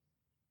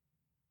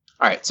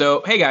All right,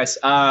 so hey guys,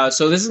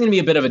 so this is going to be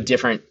a bit of a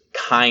different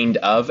kind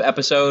of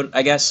episode,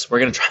 I guess. We're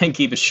going to try and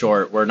keep it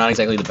short. We're not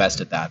exactly the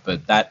best at that,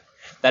 but that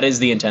is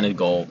the intended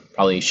goal,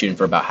 probably shooting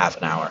for about half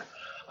an hour.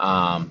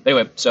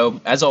 Anyway, so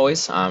as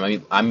always,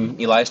 I'm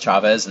Elias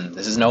Chavez, and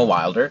this is Noah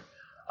Wilder.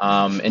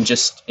 And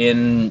just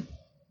in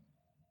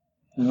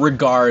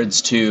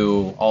regards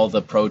to all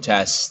the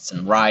protests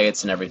and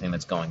riots and everything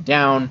that's going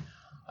down,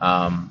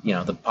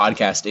 the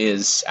podcast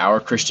is our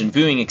Christian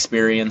viewing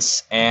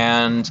experience,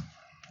 and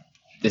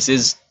this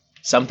is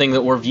something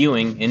that we're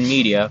viewing in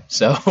media,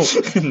 so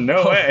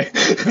no way.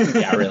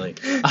 Yeah, really.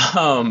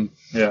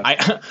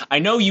 Yeah. I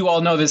know you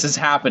all know this is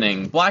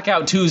happening.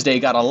 Blackout Tuesday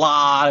got a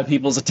lot of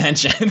people's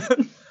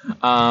attention.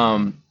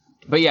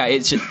 But yeah,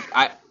 it's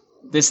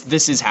just,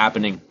 this is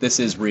happening.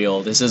 This is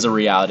real. This is a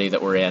reality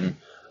that we're in.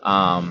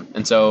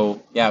 And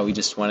so yeah, we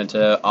just wanted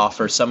to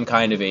offer some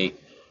kind of a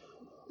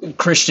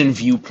Christian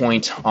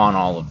viewpoint on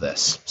all of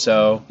this.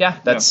 So yeah,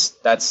 that's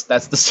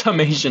the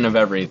summation of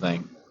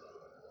everything.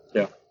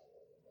 Yeah.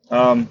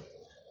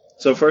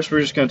 So first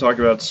we're just going to talk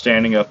about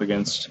standing up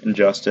against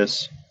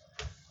injustice,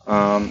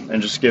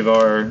 and just give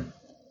our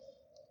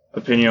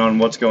opinion on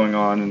what's going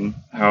on and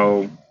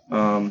how,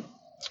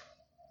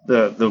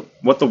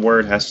 what the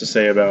word has to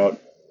say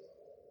about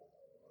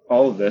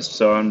all of this.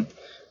 So,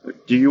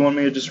 do you want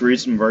me to just read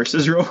some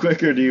verses real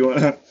quick, or do you want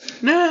to?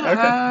 No,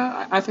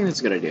 okay. I think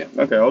that's a good idea.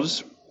 Okay,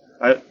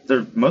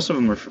 most of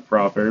them are for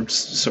Proverbs,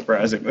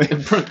 surprisingly.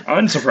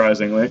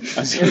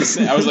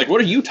 Unsurprisingly. I was like,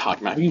 what are you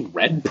talking about? Have you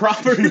read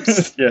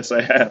Proverbs? Yes,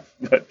 I have,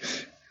 but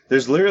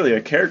there's literally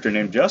a character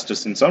named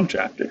Justice in some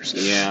chapters.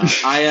 Yeah.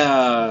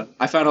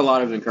 I found a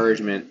lot of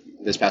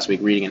encouragement this past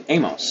week reading in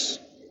Amos.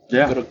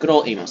 Yeah. Good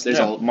old Amos. There's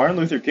Martin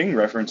Luther King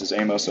references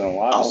Amos in a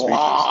lot of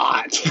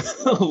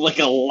speeches. Like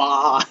a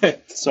lot.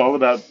 It's all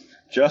about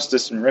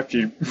justice and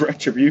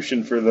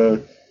retribution for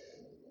the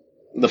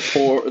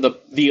poor, the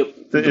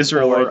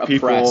Israelite poor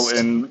people, oppressed.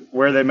 And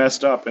where they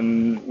messed up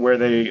and where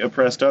they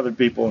oppressed other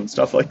people and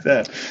stuff like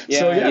that. Yeah,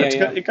 so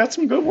it got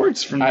some good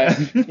words from that.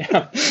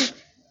 Yeah.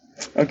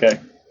 Okay.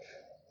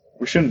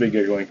 We shouldn't be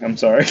giggling. I'm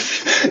sorry.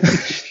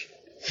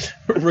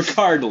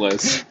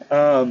 Regardless.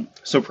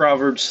 So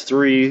Proverbs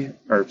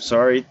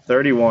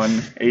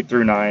 31, 8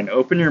 through 9.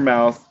 Open your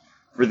mouth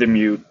for the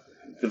mute,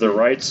 for the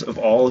rights of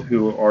all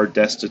who are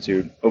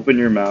destitute. Open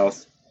your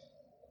mouth.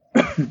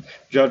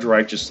 Judge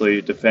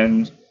righteously,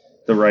 defend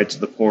the rights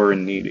of the poor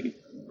and needy.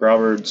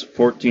 Proverbs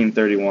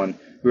 14:31.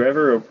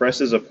 Whoever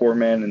oppresses a poor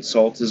man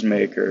insults his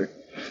maker,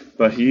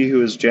 but he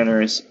who is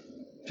generous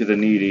to the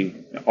needy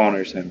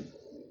honors him.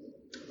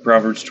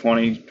 Proverbs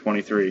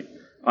 20:23.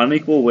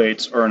 Unequal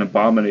weights are an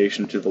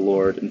abomination to the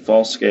Lord, and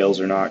false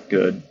scales are not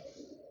good.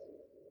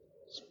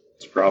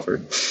 It's a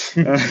proverb.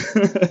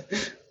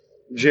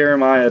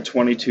 Jeremiah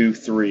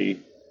 22:3.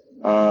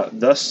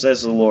 Thus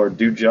says the Lord,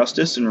 do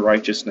justice and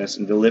righteousness,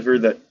 and deliver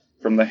that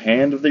from the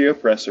hand of the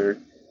oppressor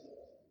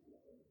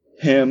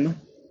him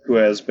who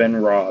has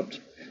been robbed,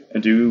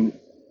 and do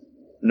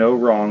no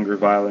wrong or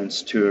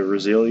violence to a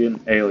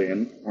resilient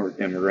alien or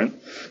immigrant,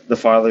 the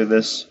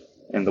fatherless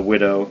and the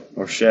widow,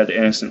 or shed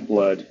innocent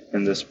blood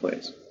in this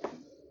place.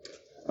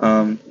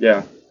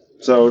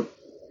 So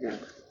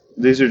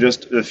these are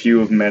just a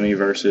few of many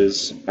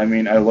verses. I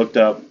mean, I looked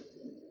up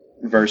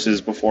verses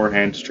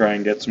beforehand to try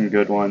and get some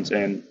good ones,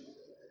 and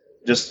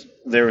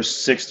there were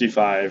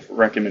 65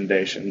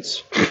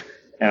 recommendations,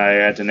 and I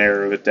had to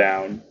narrow it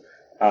down.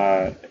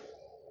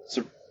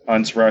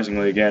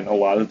 Unsurprisingly, again, a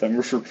lot of them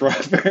were for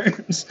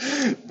Proverbs,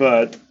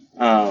 but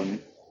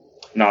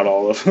not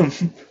all of them.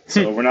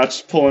 So we're not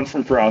just pulling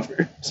from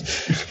Proverbs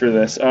for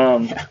this.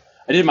 I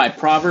did my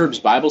Proverbs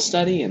Bible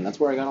study, and that's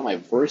where I got all my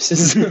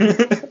verses.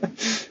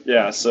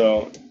 Yeah,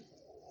 so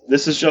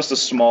this is just a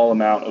small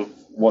amount of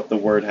what the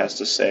Word has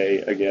to say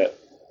again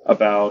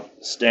about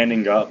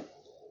standing up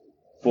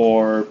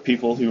for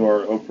people who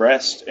are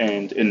oppressed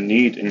and in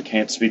need and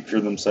can't speak for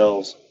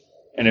themselves.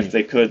 And if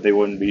they could, they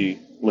wouldn't be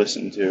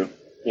listened to.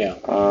 Yeah.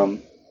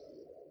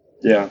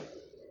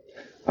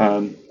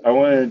 I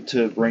wanted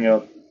to bring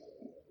up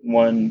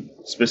one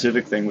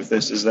specific thing with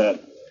this, is that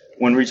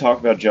when we talk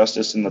about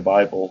justice in the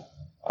Bible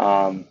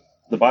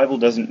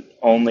doesn't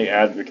only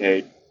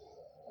advocate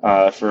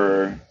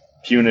for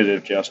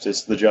punitive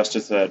justice, the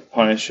justice that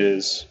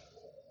punishes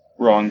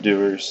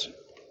wrongdoers.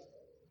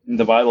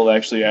 The Bible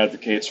actually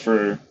advocates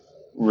for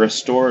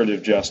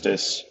restorative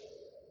justice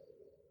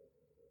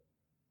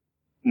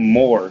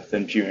more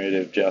than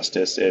punitive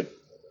justice. It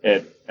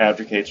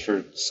advocates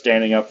for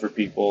standing up for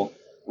people,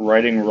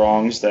 righting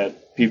wrongs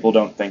that people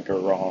don't think are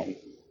wrong,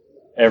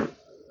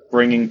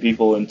 bringing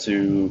people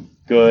into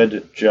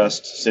good,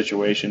 just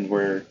situations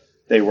where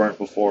they weren't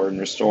before, and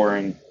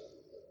restoring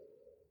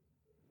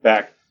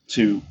back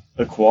to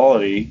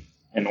equality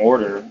and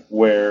order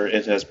where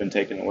it has been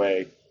taken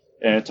away.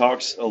 And it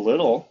talks a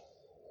little.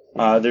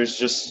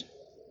 There's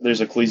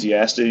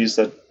Ecclesiastes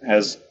that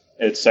has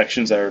its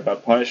sections that are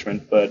about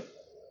punishment, but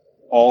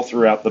all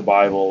throughout the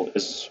Bible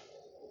is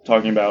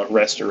talking about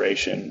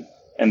restoration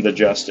and the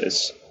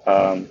justice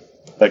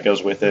that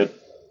goes with it.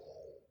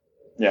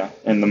 Yeah,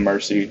 and the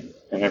mercy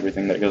and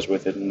everything that goes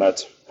with it, and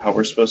that's how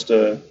we're supposed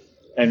to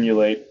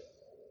emulate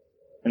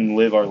and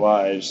live our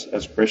lives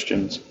as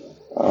Christians.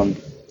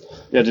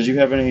 Did you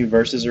have any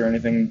verses or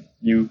anything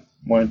you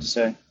wanted to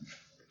say?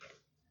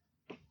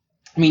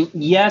 I mean,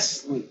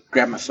 yes. Let me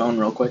grab my phone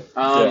real quick.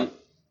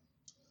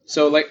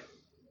 So, like,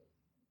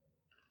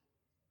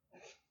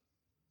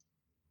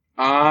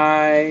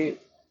 I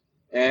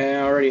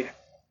already...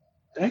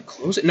 Did I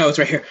close it? No, it's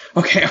right here.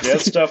 Okay. You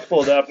had stuff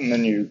pulled up and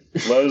then you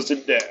closed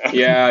it down.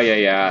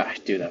 Yeah. I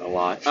do that a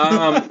lot.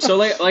 So,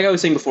 like I was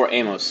saying before,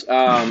 Amos.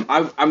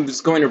 I'm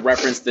just going to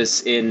reference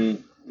this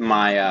in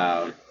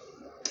my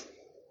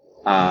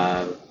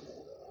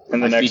in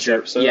the next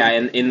episode. Yeah,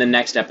 in the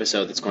next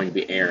episode that's going to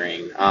be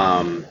airing.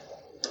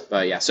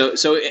 But yeah, so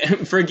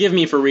forgive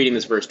me for reading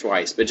this verse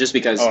twice, but just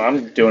because... Oh,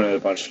 I'm doing it a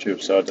bunch too,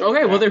 so...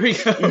 Okay, well, there we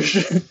go.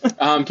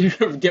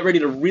 Get ready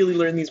to really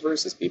learn these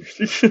verses,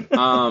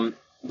 people.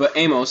 But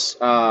Amos,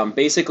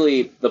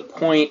 basically, the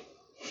point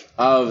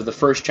of the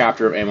first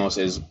chapter of Amos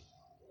is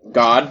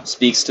God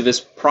speaks to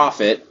this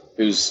prophet,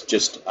 who's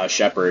just a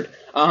shepherd,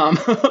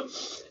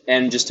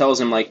 and just tells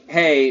him, like,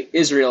 hey,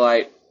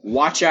 Israelite,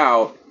 watch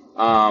out.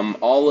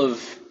 All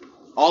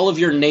of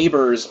your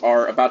neighbors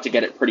are about to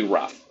get it pretty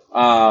rough.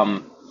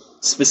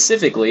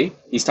 Specifically,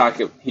 he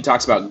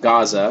talks about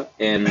Gaza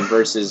in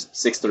verses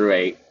 6 through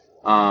 8.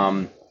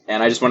 And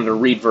I just wanted to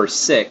read verse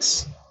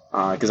 6,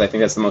 because I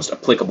think that's the most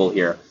applicable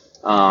here.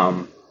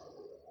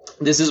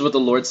 This is what the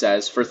Lord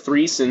says: for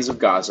 3 sins of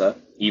Gaza,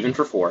 even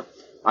for 4,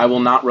 I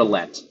will not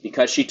relent,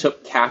 because she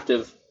took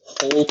captive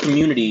whole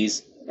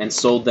communities and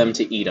sold them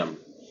to Edom.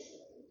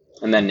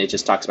 And then it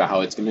just talks about how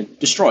it's going to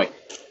destroy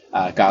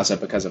Gaza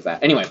because of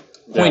that. Anyway,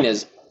 point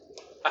is,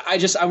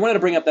 I wanted to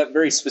bring up that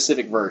very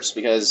specific verse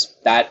because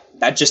that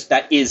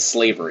is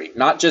slavery,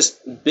 not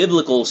just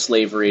biblical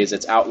slavery as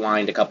it's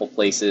outlined a couple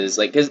places,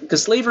 like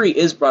because slavery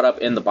is brought up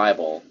in the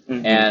Bible,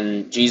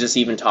 and Jesus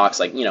even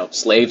talks like,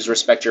 slaves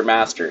respect your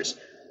masters.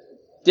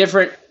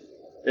 Different.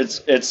 It's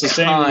the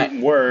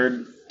same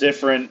word,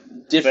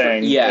 different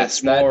thing. Yes,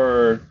 it's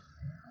more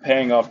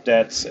paying off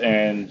debts,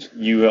 and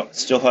you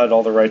still had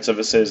all the rights of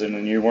a citizen,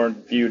 and you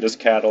weren't viewed as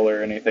cattle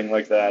or anything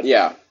like that.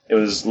 Yeah, it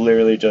was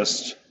literally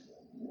just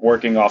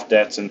working off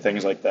debts and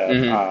things like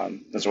that.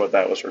 That's what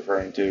that was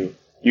referring to,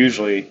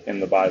 usually in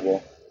the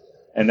Bible.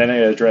 And then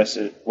it addressed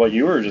what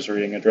you were just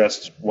reading,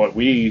 addressed what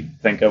we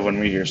think of when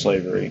we hear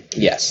slavery.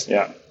 Yes.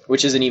 Yeah.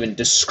 Which isn't even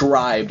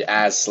described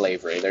as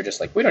slavery. They're just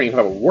like, we don't even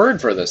have a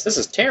word for this. This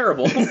is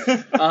terrible.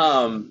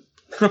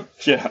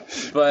 Yeah.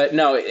 But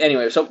no,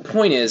 anyway, so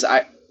point is,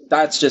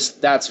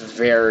 that's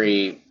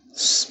very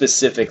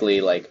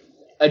specifically like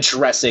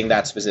addressing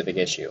that specific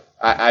issue.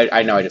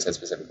 I know I just said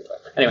specifically, but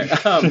anyway.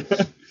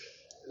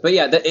 But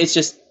yeah,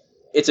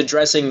 it's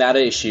addressing that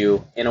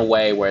issue in a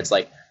way where it's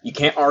like, you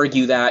can't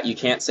argue that, you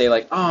can't say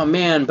like, oh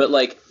man, but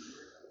like,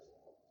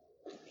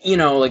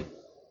 like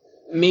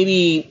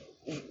maybe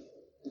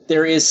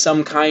there is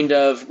some kind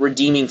of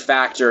redeeming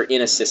factor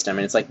in a system,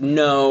 and it's like,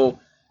 no,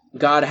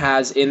 God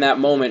has in that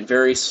moment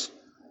very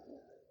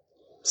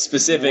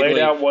specifically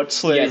laid out what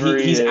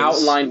slavery he's is.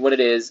 Outlined what it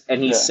is,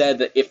 and he said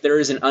that if there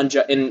is an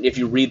unjust, and if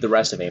you read the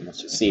rest of Amos,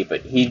 you'll see,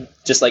 but he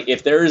just like,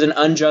 if there is an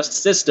unjust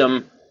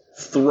system,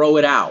 throw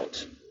it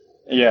out.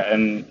 Yeah,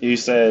 and he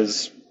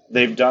says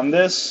they've done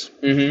this.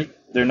 Mm-hmm.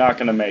 They're not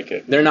going to make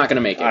it. They're not going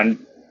to make it.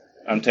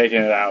 I'm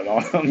taking it out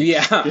on them.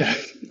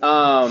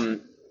 Yeah.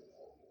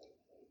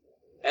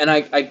 And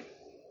I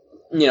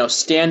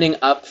standing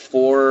up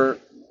for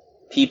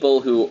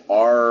people who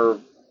are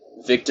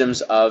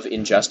victims of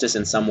injustice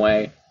in some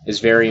way is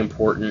very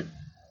important.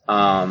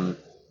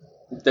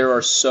 There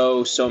are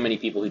so many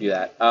people who do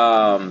that.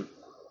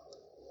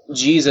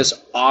 Jesus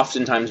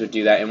oftentimes would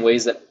do that in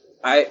ways that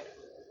I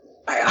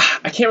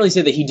can't really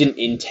say that he didn't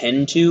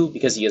intend to,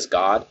 because he is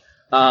God.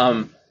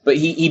 But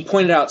he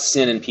pointed out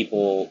sin in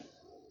people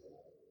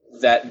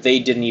that they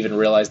didn't even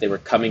realize they were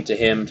coming to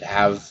him to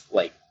have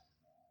like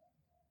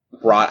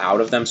brought out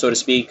of them, so to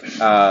speak.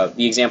 The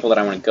example that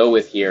I want to go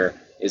with here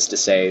is to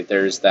say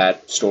there's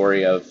that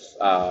story of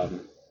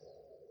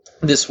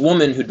this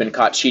woman who'd been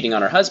caught cheating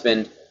on her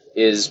husband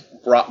is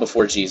brought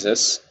before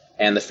Jesus,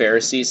 and the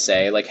Pharisees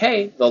say like,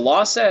 hey, the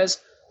law says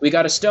we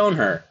got to stone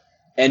her.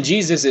 And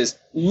Jesus is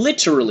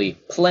literally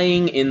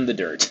playing in the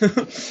dirt.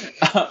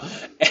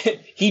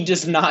 He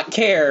does not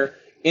care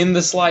in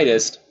the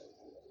slightest.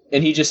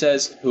 And he just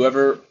says,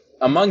 whoever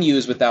among you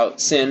is without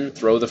sin,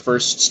 throw the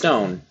first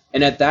stone.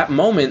 And at that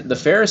moment, the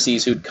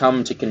Pharisees who'd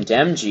come to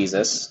condemn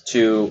Jesus,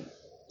 to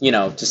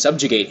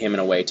subjugate him in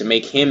a way, to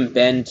make him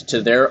bend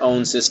to their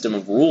own system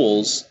of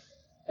rules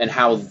and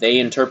how they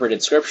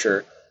interpreted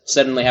Scripture,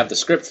 suddenly have the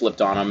script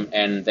flipped on them,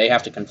 and they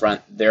have to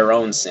confront their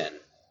own sin.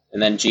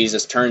 And then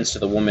Jesus turns to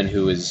the woman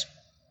who is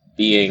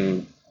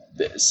being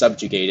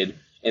subjugated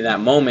in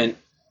that moment,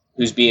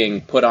 who's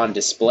being put on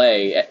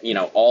display,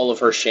 all of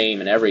her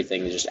shame and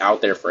everything is just out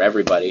there for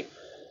everybody.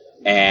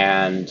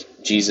 And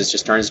Jesus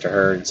just turns to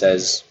her and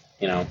says,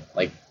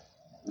 like,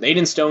 they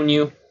didn't stone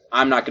you,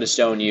 I'm not going to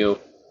stone you,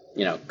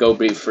 go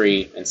be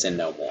free and sin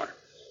no more.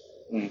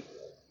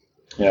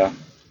 Yeah.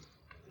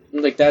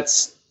 like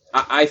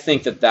I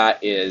think that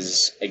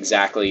is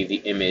exactly the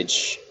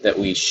image that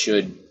we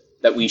should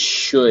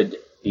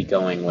be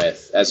going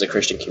with as a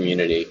Christian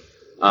community.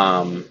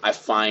 I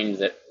find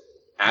that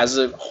as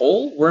a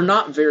whole, we're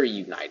not very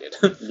united.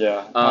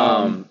 Yeah.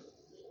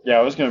 Yeah,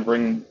 I was going to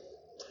bring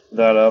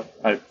that up.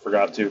 I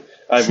forgot to.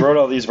 I wrote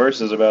all these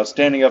verses about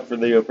standing up for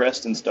the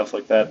oppressed and stuff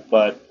like that,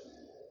 but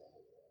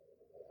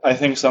I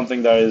think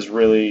something that is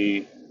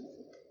really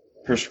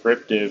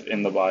prescriptive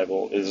in the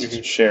Bible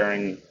is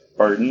sharing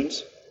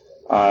burdens.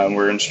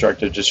 We're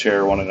instructed to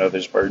share one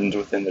another's burdens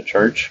within the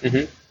church.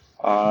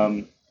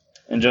 And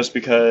just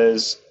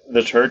because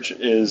the church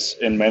is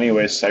in many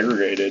ways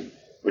segregated,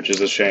 which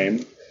is a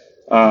shame,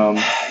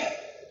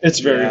 it's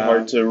very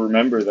hard to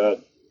remember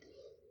that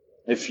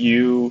if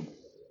you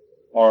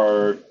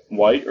are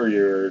white or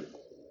you're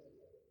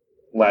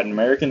Latin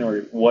American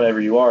or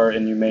whatever you are,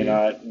 and you may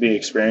not be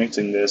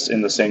experiencing this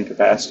in the same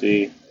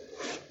capacity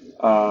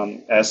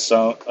as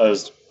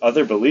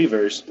other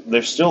believers,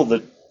 they're still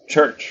the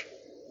church.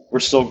 We're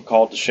still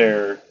called to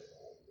share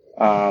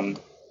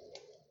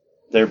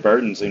their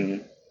burdens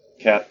and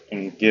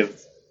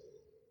give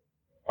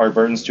our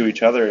burdens to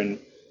each other and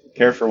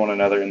care for one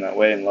another in that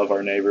way and love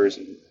our neighbors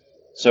and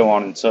so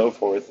on and so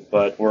forth.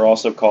 But we're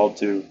also called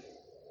to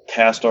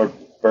cast our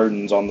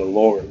burdens on the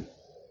Lord.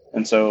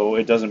 And so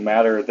it doesn't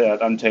matter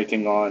that I'm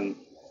taking on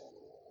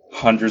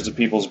hundreds of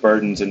people's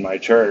burdens in my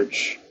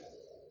church.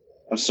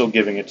 I'm still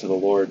giving it to the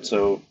Lord.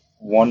 So,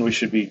 one, we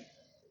should be,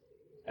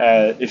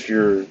 if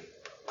you're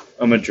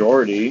a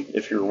majority,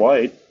 if you're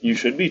white, you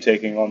should be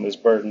taking on this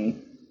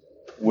burden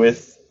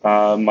with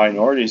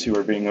minorities who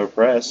are being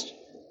oppressed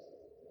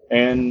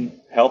and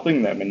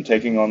helping them and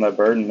taking on that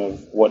burden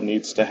of what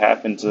needs to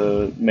happen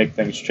to make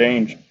things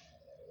change.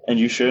 And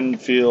you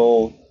shouldn't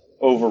feel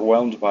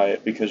overwhelmed by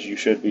it because you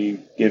should be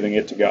giving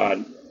it to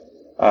God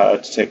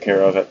to take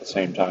care of at the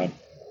same time.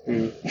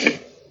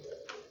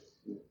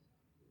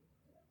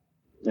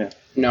 Yeah.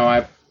 No,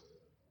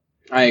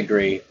 I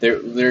agree.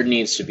 There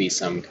needs to be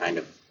some kind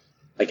of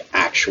like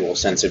actual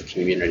sense of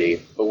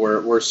community, but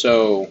we're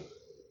so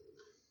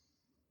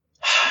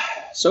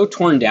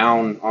torn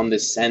down on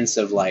this sense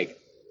of like,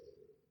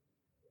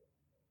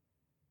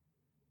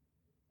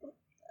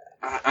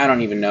 I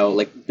don't even know,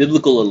 like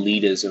biblical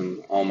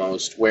elitism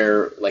almost,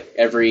 where like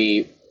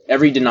every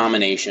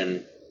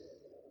denomination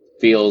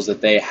feels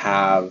that they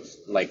have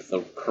like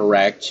the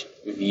correct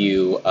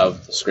view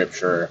of the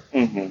scripture,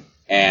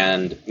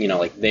 and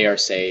like they are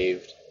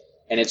saved,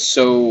 and it's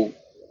so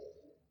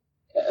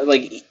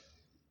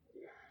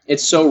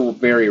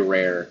very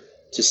rare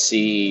to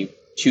see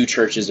two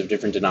churches of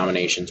different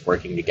denominations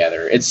working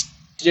together. It's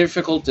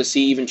difficult to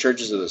see even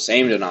churches of the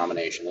same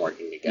denomination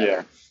working together.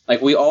 Yeah.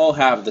 Like, we all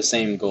have the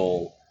same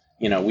goal.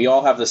 We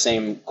all have the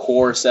same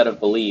core set of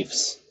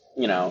beliefs.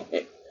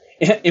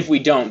 If we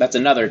don't, that's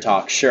another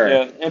talk, sure.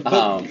 Yeah,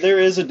 but there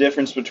is a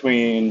difference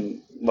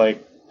between,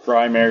 like,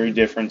 primary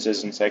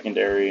differences and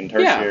secondary and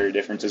tertiary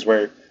differences,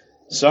 where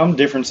some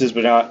differences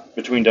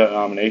between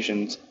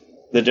denominations,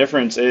 the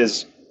difference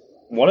is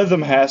one of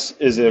them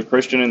is a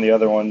Christian and the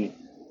other one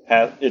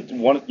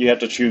you have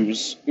to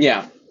choose.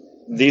 Yeah.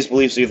 These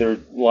beliefs either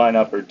line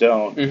up or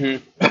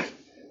don't.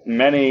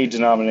 Many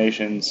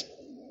denominations,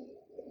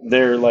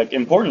 they're like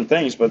important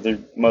things, but they're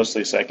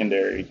mostly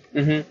secondary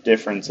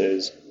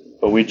differences.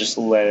 But we just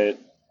let it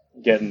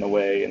get in the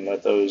way and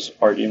let those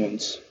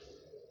arguments,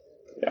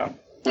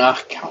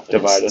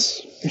 divide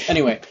us.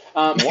 Anyway,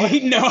 no,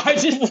 I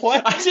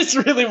just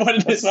really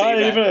wanted to say that. It's not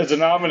even a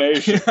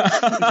denomination.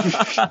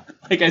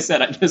 Like I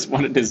said, I just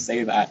wanted to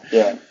say that.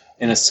 Yeah.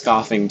 In a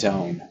scoffing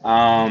tone.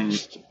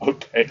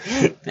 Okay.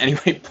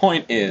 Anyway,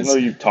 point is, I know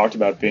you talked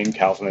about being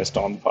Calvinist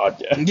on the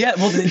podcast. Yeah,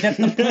 well, that's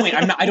the point.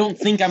 I don't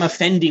think I'm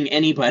offending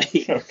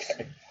anybody.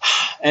 Okay.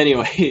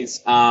 Anyways,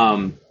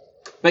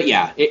 but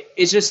yeah,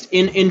 it's just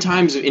in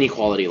times of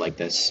inequality like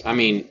this. I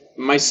mean,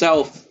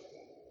 myself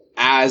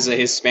as a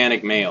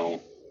Hispanic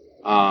male,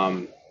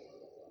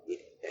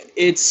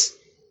 it's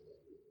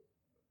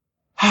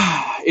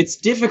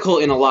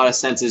difficult in a lot of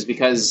senses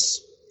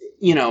because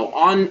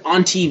on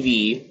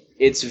TV.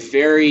 It's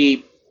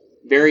very,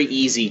 very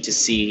easy to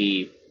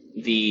see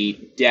the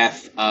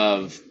death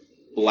of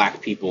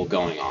black people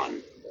going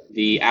on.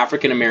 The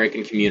African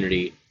American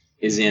community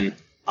is in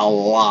a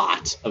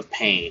lot of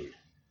pain,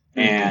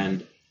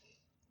 and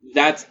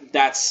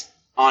that's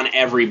on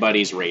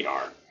everybody's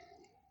radar.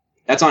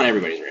 That's on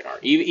everybody's radar.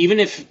 Even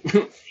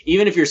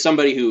if you're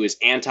somebody who is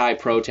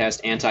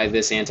anti-protest,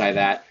 anti-this,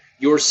 anti-that,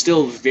 you're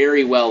still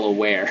very well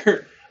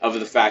aware of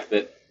the fact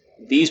that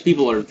these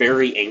people are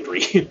very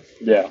angry.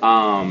 Yeah.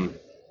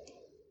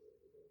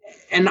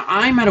 And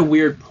I'm at a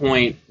weird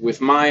point with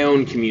my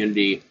own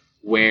community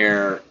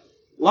where a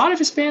lot of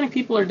Hispanic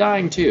people are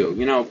dying too.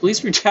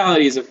 Police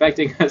brutality is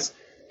affecting us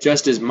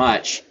just as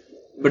much,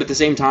 but at the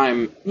same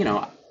time,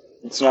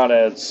 it's not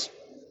as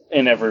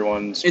in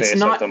everyone's face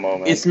at the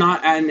moment. It's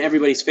not in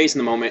everybody's face in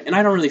the moment, and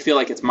I don't really feel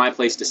like it's my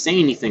place to say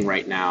anything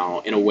right now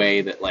in a way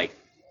that, like,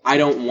 I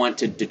don't want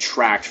to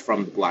detract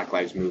from the Black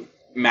Lives Movement.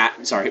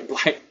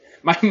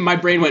 my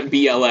brain went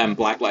BLM,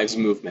 Black Lives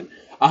Movement.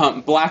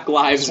 Black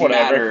Lives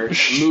Whatever.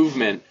 Matter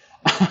movement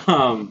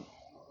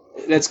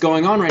that's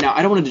going on right now.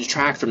 I don't want to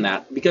detract from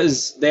that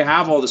because they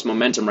have all this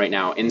momentum right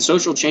now, and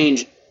social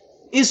change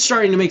is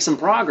starting to make some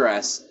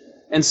progress.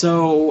 And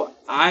so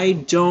I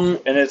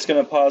don't... And it's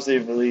going to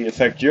positively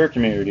affect your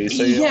community.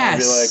 So you don't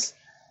want to be like,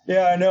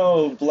 yeah, I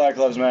know Black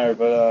Lives Matter,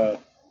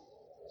 but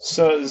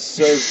so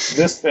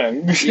this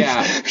thing.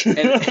 Yeah.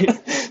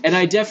 And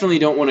I definitely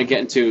don't want to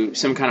get into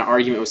some kind of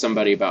argument with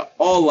somebody about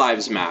all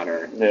lives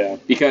matter. Yeah.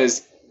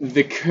 Because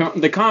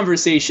the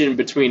conversation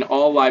between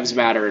all lives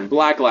matter and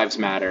Black Lives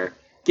Matter,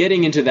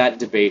 getting into that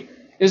debate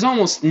is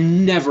almost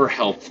never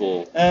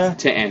helpful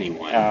to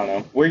anyone. I don't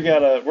know. We're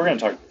gonna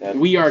talk about that.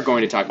 We are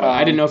going to talk about it.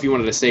 I didn't know if you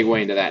wanted to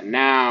segue into that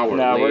now or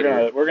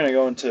later. we're gonna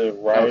go into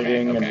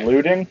rioting and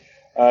looting,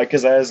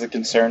 because that is a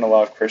concern a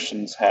lot of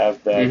Christians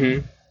have.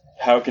 That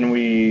how can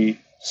we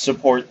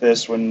support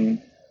this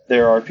when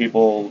there are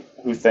people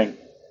who think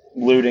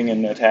looting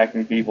and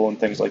attacking people and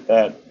things like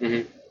that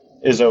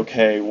is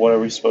okay? What are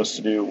we supposed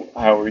to do?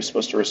 How are we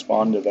supposed to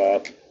respond to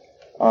that?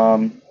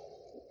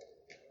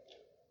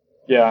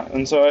 Yeah,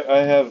 and so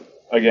I have,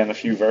 again, a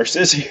few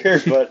verses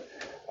here, but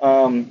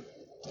I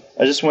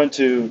just want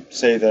to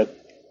say that,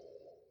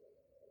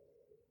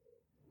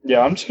 yeah,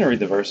 I'm just going to read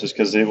the verses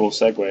because they will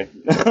segue.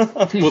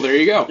 Well, there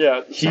you go.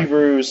 Yeah,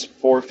 Hebrews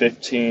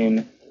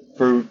 4:15,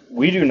 for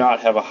we do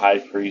not have a high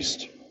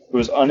priest who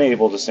is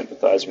unable to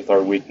sympathize with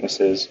our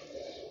weaknesses,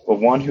 but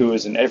one who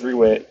is in every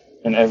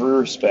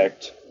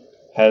respect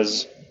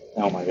has,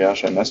 oh my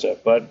gosh, I messed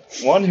up, but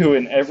one who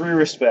in every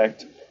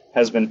respect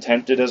has been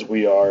tempted as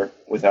we are,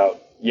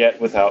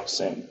 without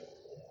sin.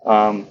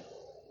 And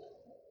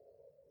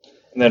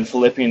then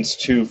Philippians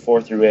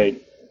 2:4-8.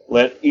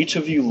 Let each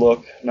of you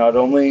look not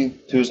only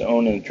to his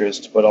own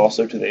interest, but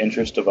also to the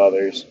interest of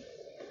others.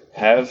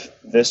 Have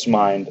this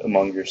mind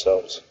among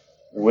yourselves,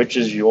 which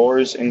is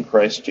yours in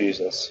Christ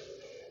Jesus,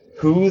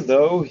 who,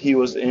 though he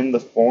was in the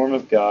form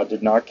of God,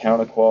 did not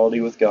count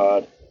equality with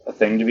God a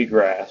thing to be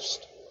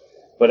grasped,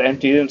 but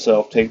emptied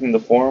himself, taking the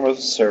form of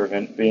a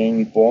servant,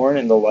 being born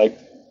in the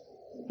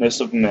likeness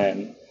of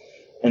men,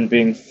 and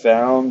being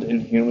found in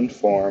human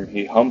form,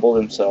 he humbled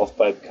himself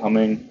by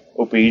becoming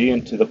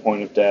obedient to the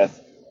point of death,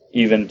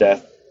 even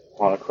death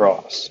on a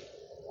cross.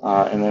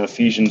 And then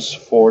Ephesians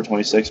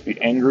 4:26,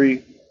 be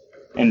angry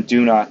and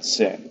do not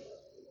sin.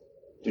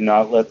 Do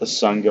not let the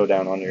sun go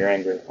down on your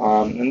anger.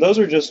 And those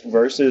are just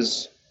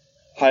verses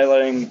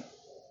highlighting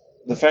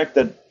the fact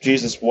that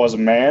Jesus was a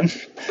man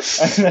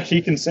and that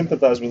he can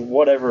sympathize with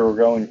whatever we're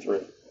going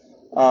through.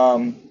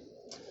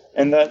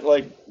 And that,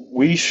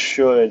 we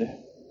should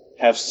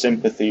have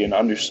sympathy and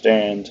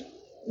understand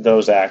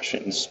those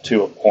actions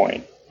to a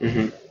point.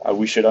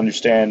 We should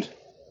understand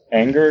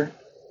anger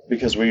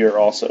because we are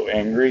also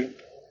angry,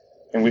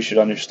 and we should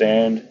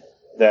understand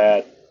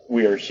that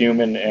we are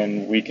human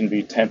and we can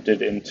be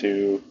tempted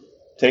into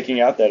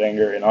taking out that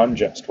anger in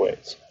unjust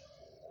ways.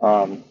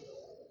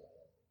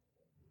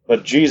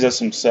 But Jesus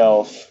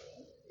himself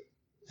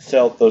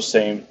felt those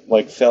same,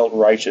 felt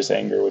righteous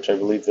anger, which I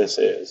believe this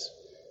is.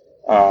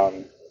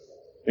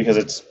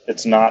 Because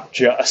it's not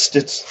just,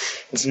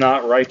 it's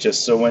not righteous.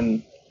 So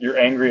when you're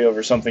angry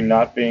over something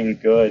not being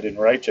good and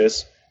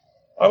righteous,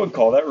 I would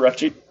call that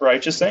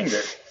righteous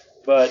anger.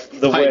 But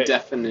by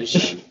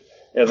definition.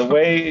 Yeah, the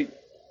way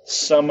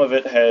some of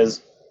it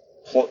has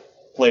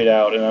played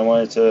out, and I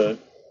wanted to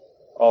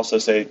also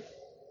say,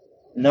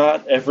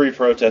 not every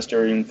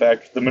protester, in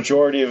fact, the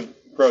majority of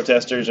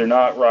protesters are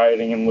not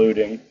rioting and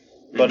looting,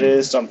 but it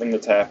is something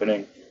that's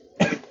happening.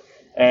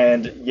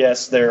 And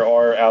yes, there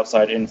are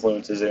outside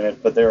influences in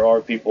it, but there are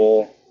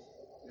people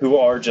who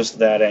are just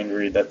that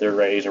angry that they're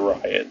ready to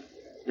riot.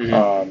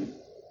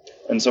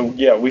 And so,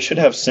 yeah, we should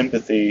have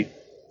sympathy,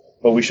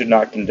 but we should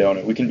not condone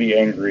it. We can be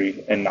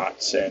angry and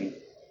not sin.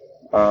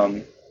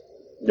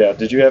 Yeah,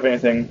 did you have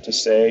anything to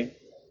say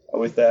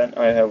with that?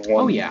 I have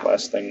one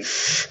last thing.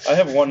 I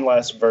have one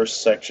last verse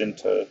section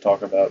to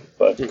talk about.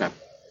 But okay.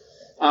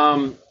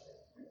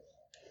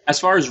 As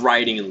far as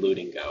rioting and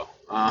looting go,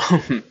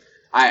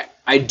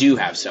 I do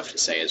have stuff to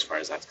say as far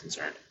as that's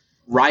concerned.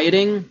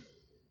 Rioting,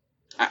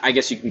 I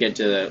guess you can get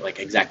to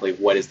exactly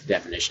what is the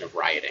definition of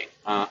rioting.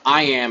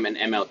 I am an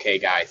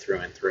MLK guy through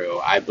and through.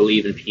 I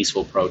believe in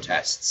peaceful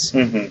protests.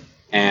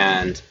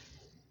 And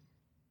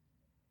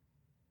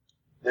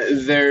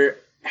there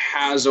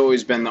has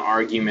always been the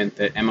argument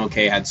that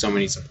MLK had so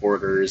many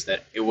supporters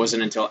that it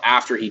wasn't until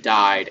after he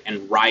died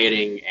and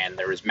rioting and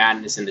there was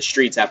madness in the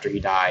streets after he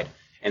died,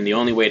 and the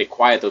only way to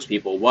quiet those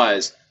people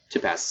was to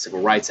pass the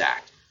Civil Rights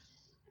Act.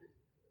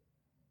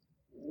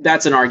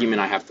 That's an argument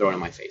I have thrown in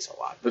my face a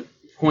lot. But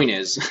the point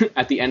is,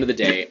 at the end of the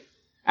day,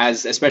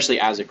 especially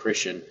as a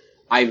Christian,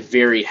 I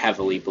very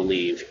heavily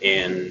believe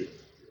in,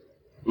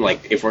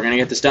 if we're going to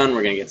get this done,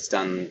 we're going to get this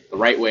done the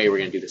right way. We're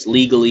going to do this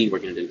legally. We're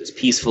going to do this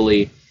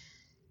peacefully.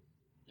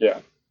 Yeah.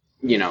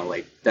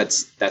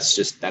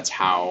 That's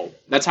how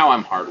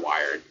I'm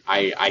hardwired.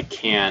 I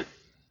can't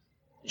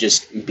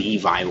just be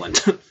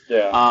violent.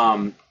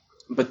 Yeah.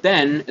 But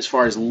then, as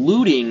far as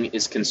looting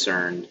is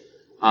concerned,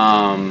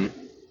 I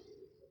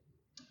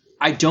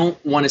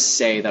don't want to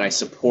say that I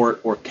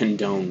support or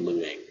condone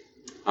looting.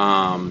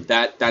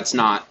 That's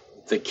not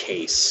the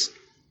case.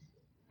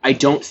 I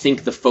don't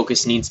think the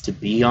focus needs to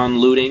be on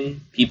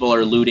looting. People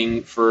are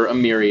looting for a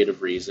myriad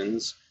of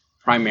reasons.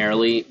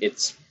 Primarily,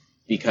 it's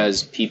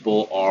because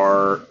people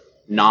are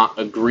not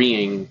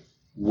agreeing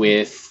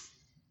with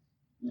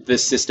the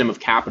system of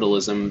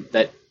capitalism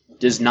that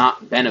does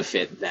not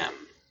benefit them.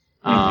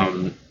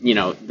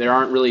 There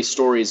aren't really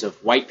stories of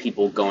white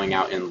people going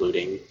out and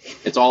looting.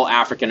 It's all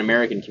African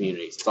American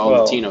communities. It's all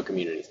Latino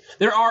communities.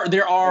 There are.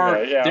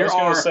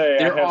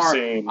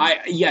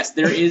 Yes,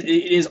 there is. It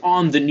is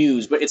on the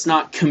news, but it's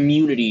not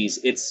communities.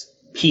 It's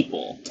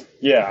people.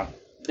 Yeah.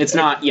 It's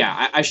not.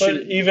 Yeah, I should.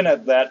 But even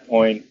at that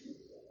point,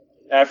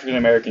 African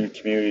American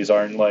communities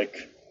aren't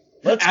like.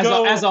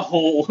 As a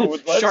whole,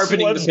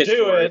 sharpening the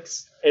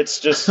pitchforks.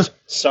 It's just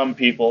some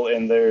people,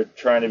 and they're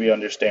trying to be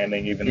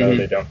understanding, even though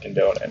they don't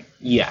condone it.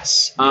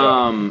 Yes.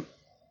 And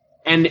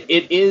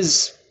it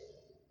is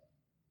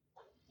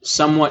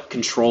somewhat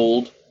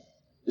controlled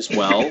as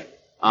well.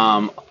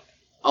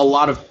 A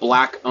lot of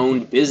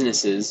black-owned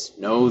businesses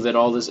know that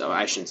all this...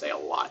 I shouldn't say a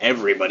lot.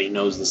 Everybody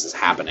knows this is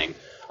happening.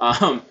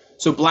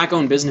 So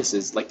black-owned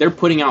businesses, like, they're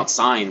putting out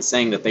signs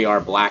saying that they are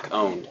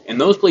black-owned.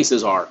 And those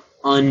places are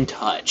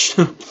untouched.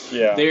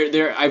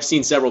 Yeah. I've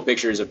seen several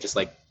pictures of just,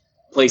 like,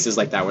 places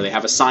like that where they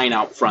have a sign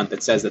out front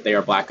that says that they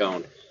are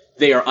black-owned.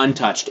 They are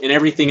untouched, and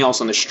everything else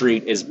on the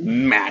street is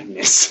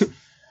madness.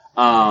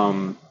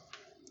 But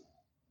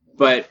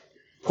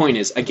point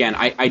is, again,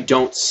 I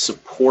don't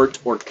support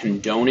or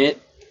condone it,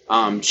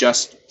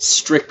 just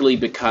strictly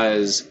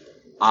because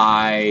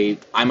I'm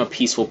a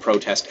peaceful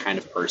protest kind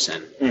of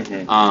person.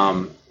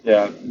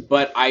 Yeah.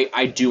 But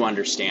I do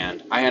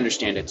understand. I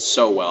understand it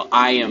so well.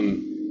 I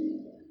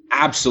am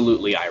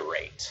absolutely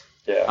irate.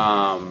 Yeah.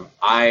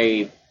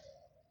 I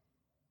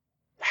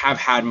have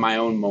had my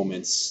own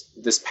moments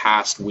this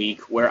past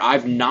week where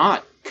I've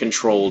not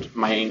controlled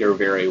my anger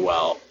very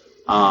well.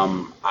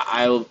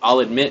 I'll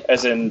admit,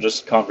 as in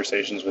just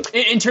conversations with.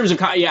 In terms of,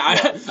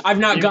 I've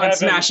not gone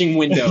smashing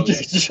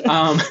windows.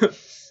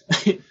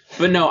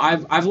 But no,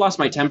 I've lost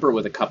my temper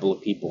with a couple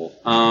of people.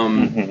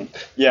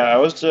 Yeah, I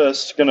was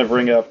just gonna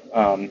bring up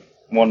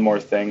one more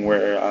thing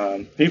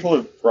where people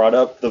have brought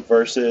up the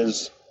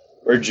verses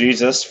where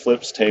Jesus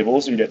flips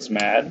tables and gets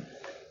mad.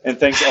 And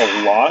thanks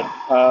a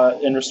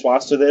lot in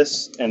response to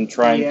this and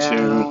trying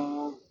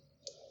to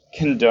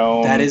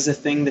condone... That is a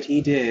thing that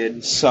he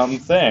did. Some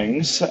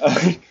things.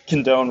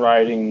 Condone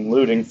rioting and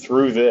looting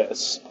through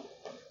this.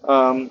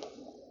 I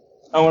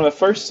want to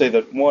first say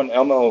that, one,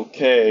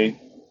 MLK,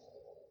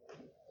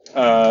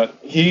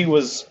 he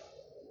was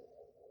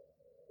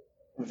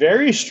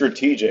very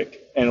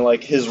strategic. And,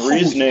 like, his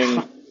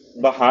reasoning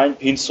behind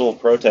peaceful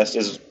protest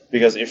is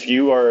because if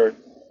you are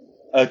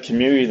a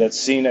community that's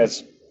seen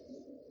as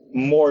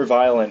more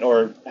violent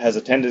or has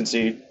a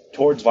tendency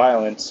towards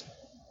violence,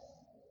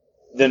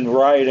 then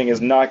rioting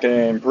is not going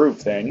to improve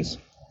things.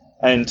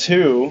 And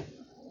two,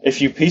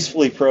 if you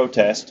peacefully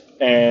protest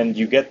and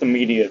you get the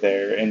media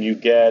there and you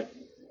get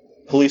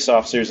police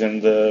officers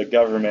and the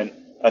government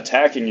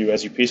attacking you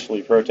as you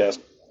peacefully protest,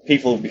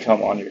 people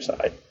become on your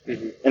side.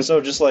 And so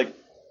just like,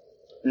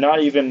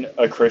 not even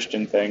a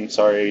Christian thing,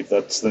 sorry,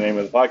 that's the name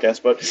of the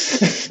podcast, but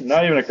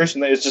not even a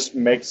Christian thing, it just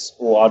makes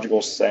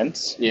logical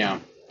sense. Yeah.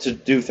 To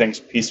do things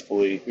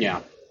peacefully. Yeah.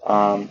 So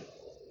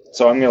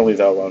I'm going to leave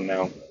that alone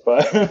now.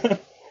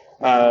 But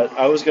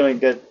I was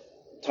going to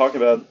talk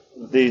about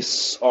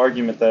this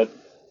argument that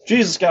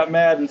Jesus got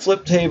mad and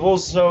flipped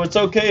tables, so it's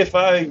okay if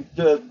I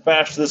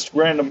bash this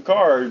random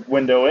car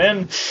window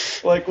in.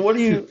 Like, what are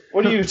you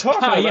talking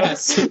about?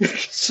 Yes.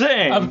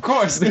 Saying? Of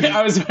course.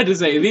 I was about to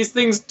say, these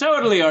things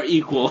totally are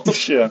equal.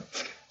 Yeah.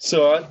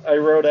 So I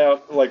wrote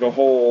out like a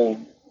whole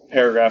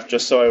paragraph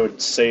just so I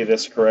would say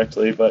this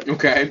correctly, but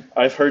okay.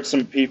 I've heard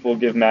some people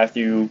give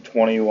Matthew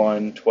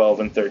 21, 12,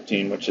 and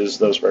 13, which is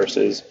those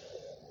verses,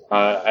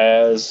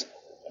 as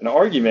an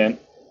argument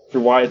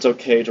for why it's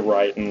okay to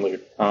riot and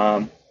loot.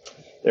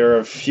 There are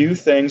a few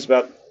things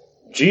about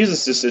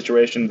Jesus'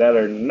 situation that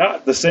are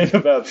not the same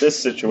about this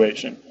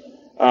situation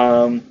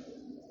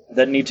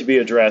that need to be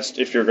addressed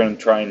if you're going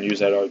to try and use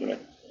that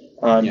argument.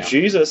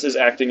 Jesus is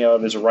acting out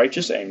of his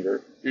righteous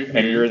anger,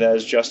 anger that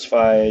is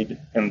justified,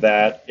 and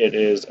that it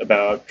is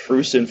about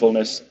true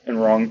sinfulness and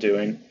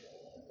wrongdoing.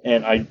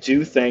 And I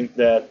do think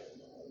that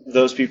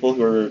those people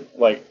who are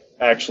like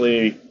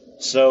actually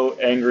so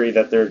angry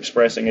that they're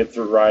expressing it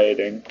through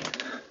rioting,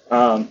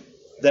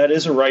 that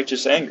is a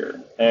righteous anger,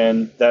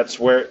 and that's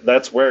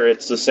where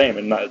it's the same,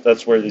 and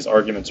that's where these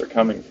arguments are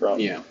coming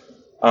from. Yeah.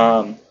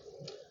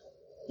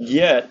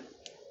 Yet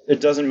it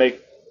doesn't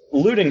make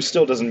looting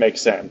still doesn't make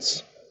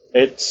sense.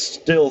 It's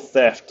still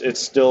theft. It's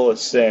still a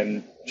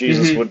sin.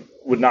 Jesus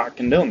would not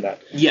condone that.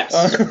 Yes.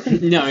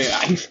 No,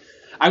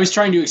 I was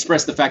trying to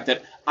express the fact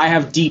that I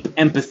have deep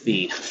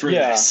empathy for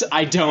this.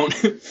 I don't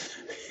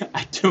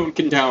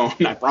condone,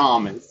 I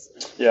promise.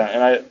 Yeah,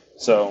 and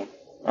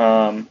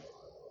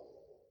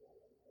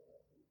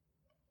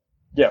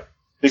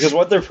Because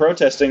what they're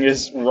protesting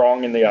is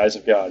wrong in the eyes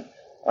of God.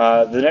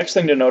 The next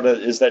thing to note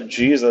is that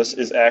Jesus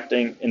is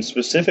acting in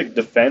specific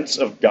defense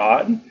of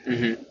God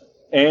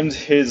and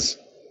his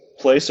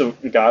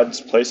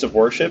God's place of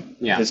worship,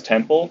 his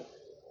temple.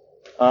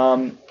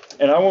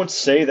 And I won't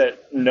say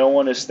that no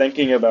one is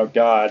thinking about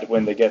God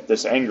when they get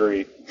this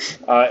angry.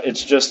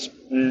 It's just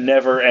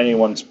never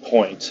anyone's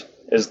point,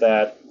 is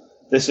that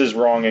this is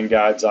wrong in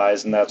God's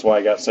eyes, and that's why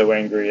I got so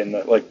angry. And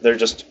that, like, they're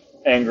just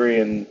angry,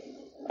 and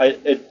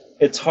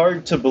it's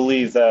hard to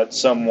believe that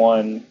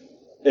someone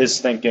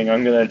is thinking,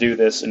 I'm going to do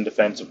this in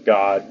defense of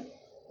God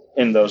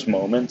in those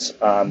moments.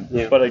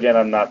 But again,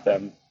 I'm not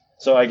them.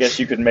 So I guess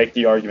you could make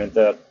the argument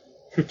that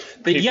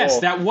yes,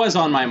 that was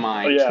on my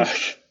mind. Yeah.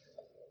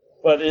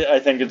 But I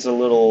think it's a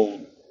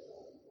little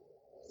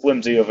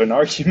flimsy of an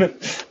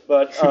argument.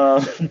 But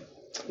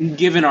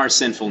given our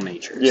sinful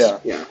natures.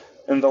 Yeah.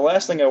 And the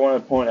last thing I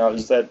want to point out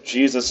is that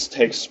Jesus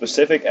takes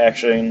specific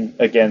action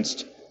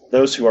against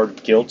those who are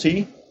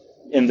guilty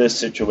in this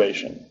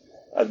situation.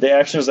 The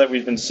actions that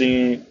we've been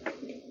seeing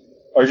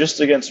are just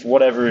against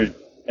whatever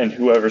and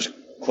whoever's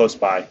close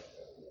by.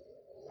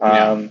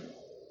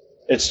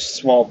 It's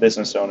small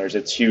business owners,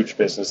 it's huge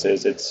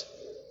businesses, it's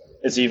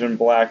even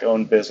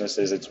black-owned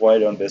businesses, it's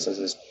white-owned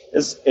businesses.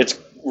 It's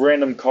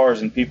random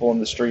cars and people in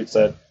the streets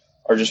that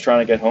are just trying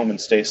to get home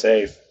and stay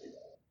safe.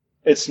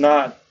 It's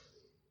not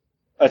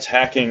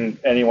attacking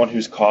anyone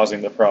who's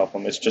causing the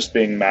problem. It's just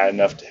being mad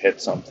enough to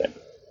hit something.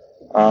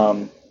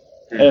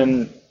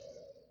 And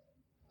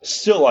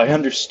still, I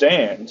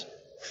understand,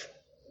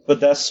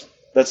 but that's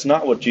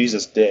not what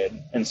Jesus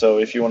did. And so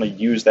if you want to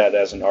use that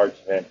as an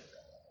argument,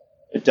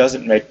 it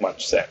doesn't make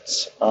much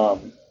sense.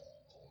 And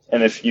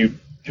if you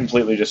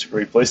completely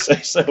disagree, please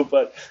say so.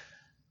 But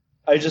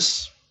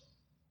it's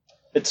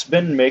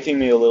been making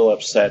me a little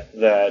upset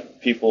that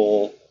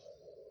people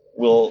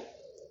will...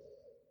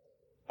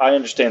 I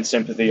understand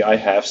sympathy. I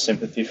have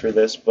sympathy for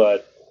this,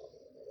 but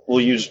we'll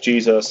use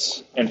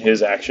Jesus and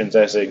his actions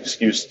as an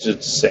excuse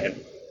to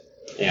sin.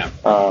 Yeah.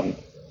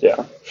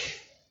 Yeah.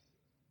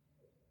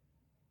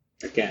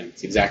 Again,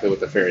 it's exactly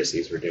what the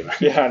Pharisees were doing.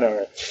 Yeah, I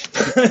know,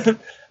 right?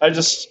 I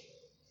just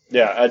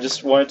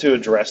wanted to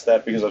address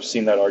that because I've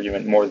seen that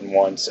argument more than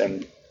once,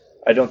 and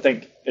I don't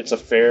think it's a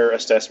fair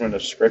assessment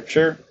of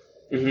Scripture,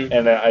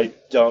 and I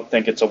don't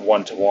think it's a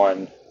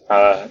one-to-one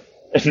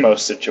in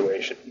most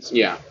situations.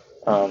 Yeah.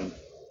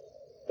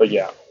 But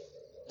yeah.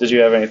 Did you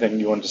have anything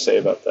you wanted to say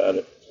about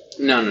that?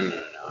 No.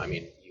 I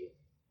mean,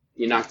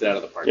 you knocked it out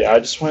of the park. Yeah, I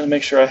just wanted to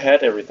make sure I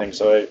had everything,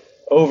 so I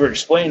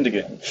over-explained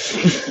again.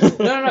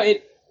 No.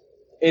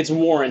 It's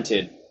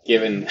warranted,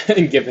 given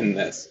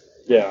this.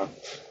 Yeah.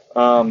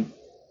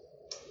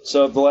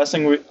 So the last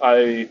thing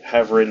I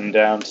have written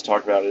down to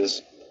talk about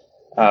is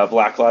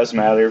Black Lives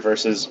Matter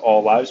versus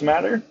All Lives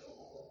Matter.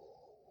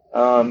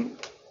 I'm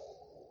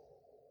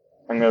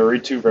going to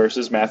read two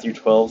verses, Matthew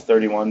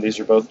 12:31. These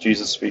are both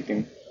Jesus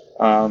speaking.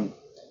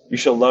 You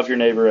shall love your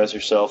neighbor as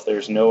yourself. There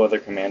is no other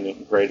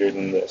commandment greater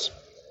than this.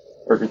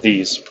 Or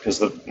these, because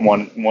the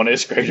one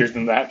is greater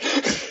than that.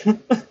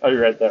 I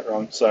read that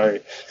wrong,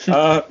 sorry.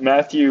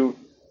 Matthew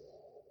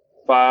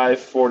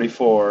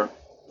 5:44.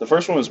 The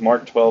first one was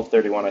Mark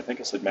 12:31. I think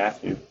I said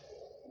Matthew.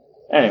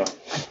 Anyway.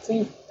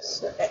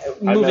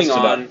 Moving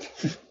on.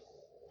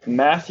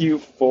 Matthew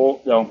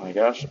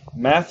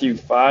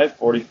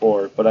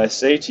 5:44. But I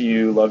say to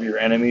you, love your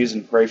enemies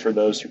and pray for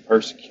those who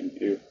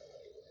persecute you.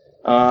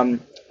 And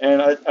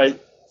I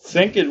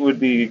think it would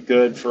be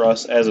good for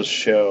us as a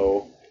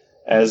show,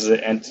 as an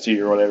entity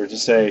or whatever, to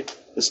say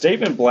the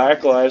statement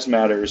Black Lives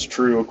Matter is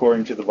true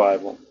according to the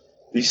Bible.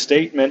 The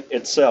statement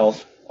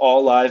itself,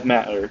 All Lives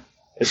Matter,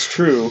 is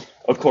true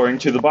according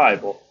to the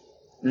Bible.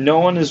 No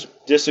one is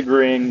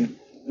disagreeing.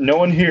 No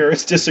one here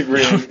is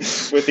disagreeing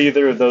with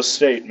either of those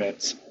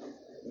statements.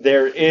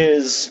 There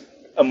is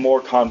a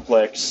more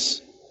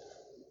complex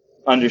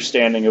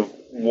understanding of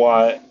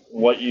what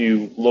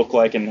you look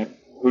like and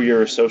who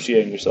you're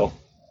associating yourself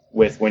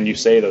with when you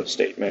say those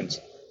statements.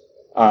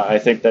 I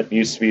think that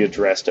needs to be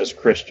addressed as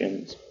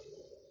Christians.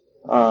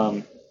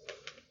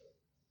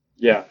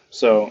 Yeah,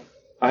 so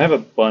I have a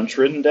bunch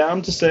written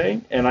down to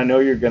say, and I know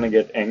you're going to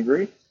get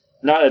angry.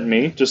 Not at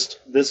me, just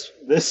this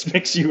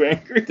makes you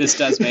angry. This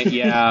does make,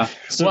 yeah.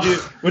 So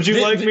would you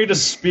like me to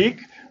speak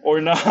or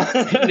not?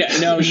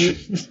 No, you...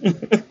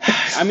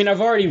 I mean,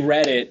 I've already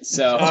read it,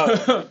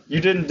 so...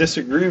 You didn't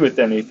disagree with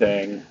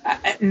anything.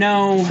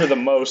 No. For the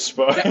most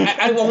part.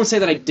 I won't say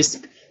that I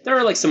There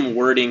are like some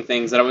wording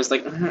things that I was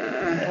like...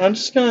 I'm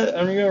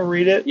gonna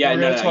read it. Yeah,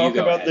 we're gonna talk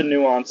about the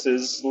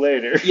nuances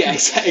later. Yeah,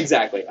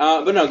 exactly.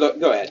 But no,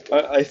 go ahead.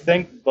 I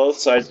think both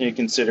sides need to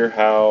consider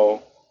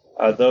how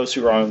those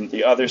who are on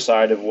the other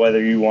side of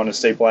whether you want to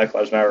say Black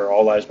Lives Matter or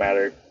All Lives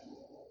Matter,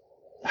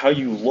 how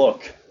you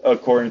look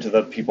according to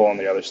the people on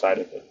the other side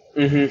of it.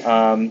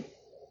 Mm-hmm.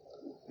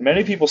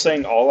 Many people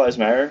saying All Lives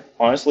Matter,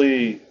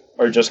 honestly,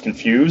 are just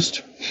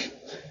confused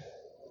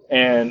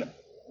and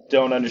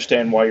don't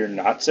understand why you're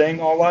not saying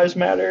All Lives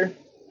Matter,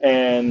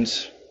 and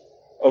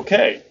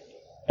okay.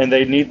 And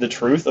they need the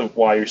truth of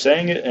why you're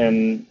saying it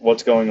and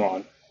what's going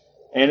on.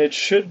 And it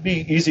should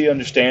be easy to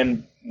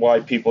understand why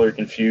people are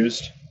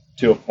confused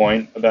to a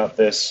point about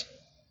this,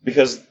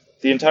 because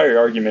the entire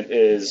argument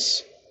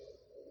is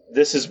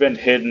this has been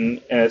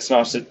hidden and it's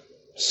not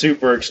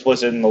super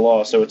explicit in the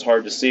law, so it's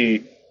hard to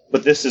see,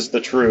 but this is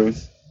the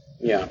truth.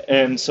 Yeah.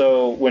 And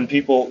so when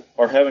people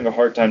are having a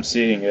hard time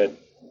seeing it,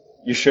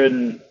 you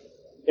shouldn't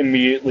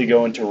immediately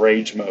go into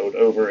rage mode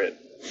over it,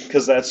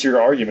 because that's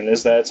your argument,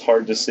 is that it's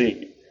hard to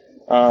see.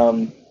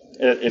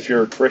 If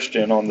you're a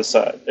Christian on the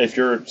side, if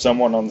you're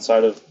someone on the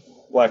side of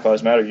Black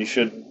Lives Matter, you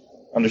should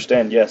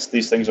understand, yes,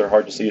 these things are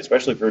hard to see,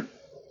 especially for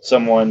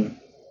someone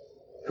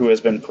who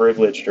has been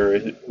privileged or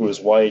who is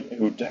white,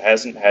 who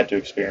hasn't had to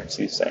experience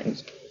these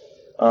things.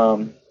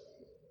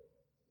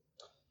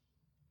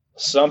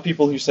 Some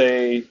people who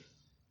say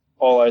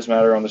all lives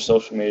matter on their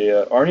social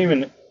media aren't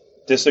even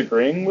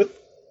disagreeing with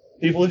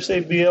people who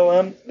say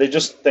BLM. They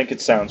just think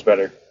it sounds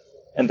better,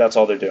 and that's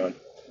all they're doing.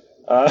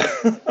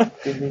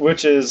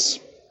 Which is,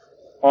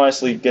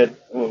 honestly,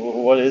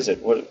 what is it?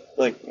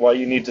 Why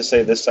you need to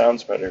say this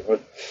sounds better?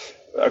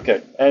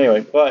 Okay,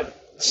 anyway, but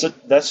so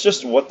that's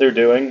just what they're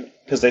doing,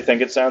 because they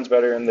think it sounds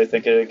better and they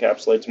think it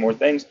encapsulates more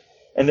things.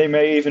 And they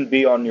may even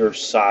be on your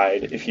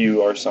side if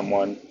you are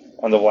someone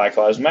on the Black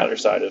Lives Matter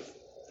side of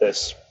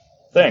this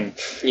thing.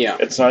 Yeah.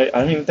 It's not.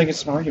 I don't even think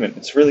it's an argument.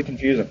 It's really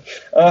confusing.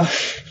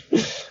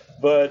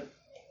 But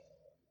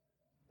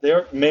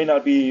they may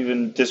not be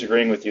even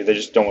disagreeing with you. They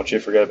just don't want you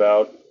to forget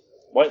about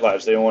white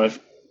lives. They don't want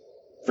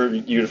for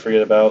you to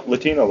forget about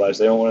Latino lives.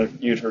 They don't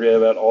want you to forget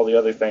about all the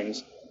other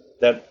things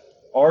that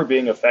are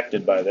being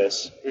affected by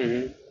this.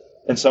 Mm-hmm.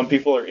 And some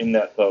people are in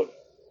that boat.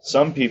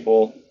 Some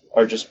people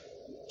are just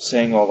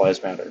saying all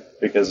lives matter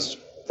because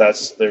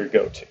that's their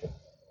go-to.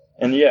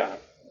 And yeah,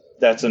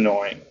 that's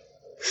annoying.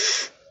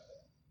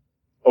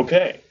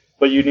 Okay,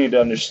 but you need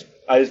to understand.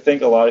 I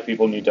think a lot of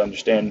people need to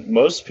understand.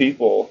 Most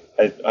people,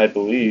 I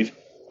believe,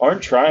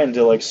 aren't trying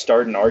to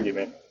start an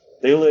argument.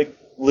 They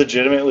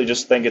legitimately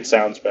just think it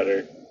sounds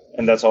better,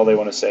 and that's all they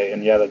want to say.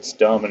 And yeah, that's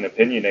dumb and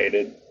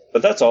opinionated,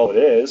 but that's all it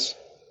is.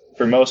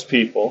 For most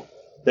people,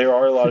 there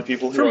are a lot of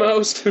people who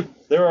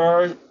there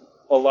are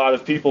a lot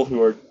of people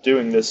who are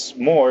doing this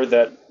more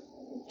that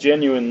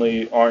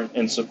genuinely aren't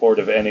in support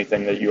of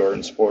anything that you are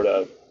in support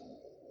of.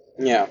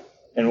 Yeah.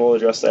 And we'll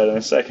address that in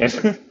a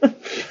second.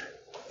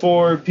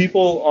 For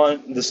people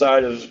on the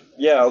side of,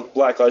 yeah,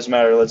 Black Lives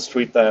Matter, let's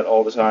tweet that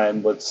all the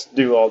time, let's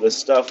do all this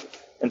stuff,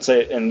 and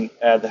say and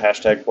add the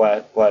hashtag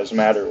Black Lives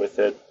Matter with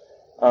it.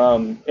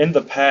 In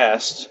the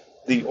past,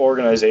 the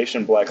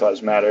organization Black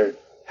Lives Matter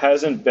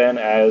hasn't been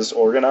as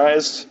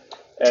organized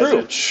as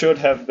it should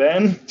have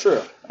been.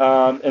 True.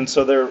 And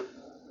so there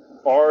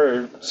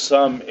are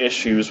some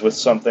issues with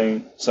some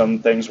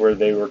things where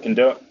they were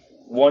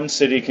one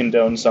city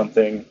condoned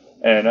something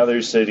and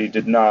another city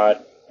did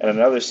not, and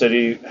another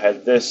city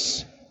had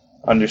this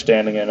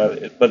understanding,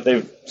 but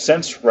they've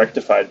since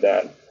rectified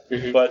that.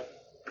 Mm-hmm. But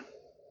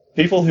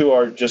people who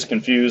are just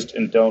confused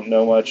and don't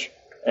know much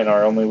and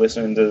are only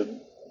listening to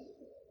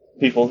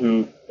people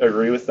who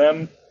agree with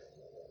them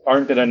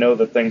aren't going to know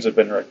that things have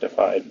been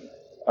rectified.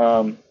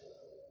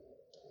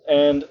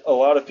 And a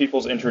lot of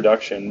people's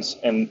introductions,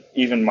 and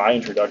even my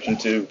introduction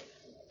to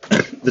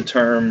the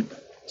term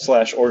 /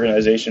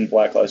 organization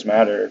Black Lives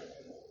Matter,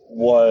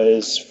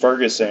 was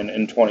Ferguson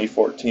in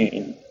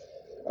 2014,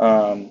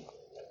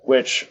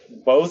 which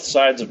both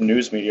sides of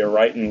news media,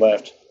 right and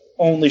left,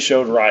 only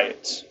showed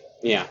riots.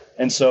 Yeah.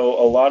 And so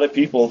a lot of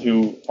people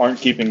who aren't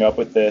keeping up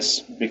with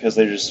this because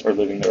they just are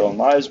living their own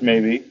lives,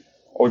 maybe,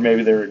 or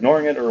maybe they're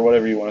ignoring it, or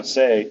whatever you want to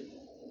say.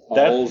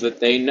 All that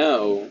they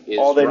know is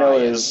all they know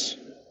riots. is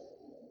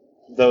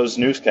those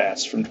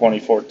newscasts from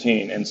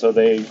 2014, and so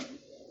they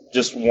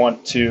just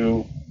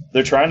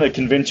they're trying to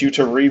convince you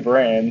to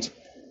rebrand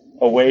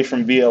away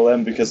from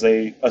BLM because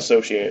they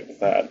associate it with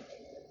that.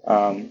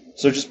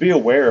 So just be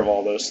aware of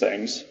all those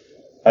things.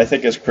 I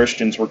think as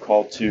Christians we're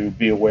called to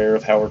be aware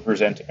of how we're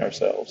presenting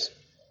ourselves,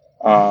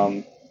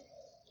 so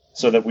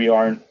that we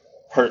aren't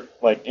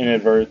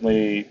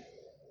inadvertently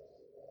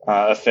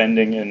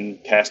offending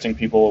and casting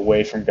people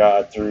away from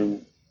God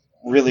through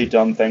really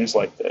dumb things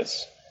like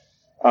this.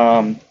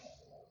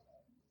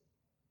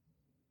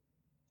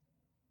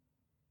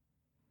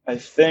 I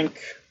think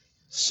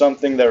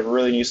something that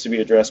really needs to be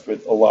addressed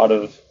with a lot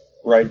of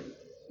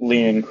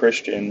right-leaning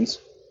Christians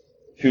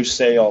who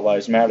say all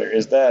lives matter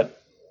is that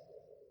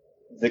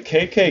the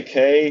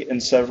KKK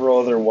and several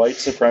other white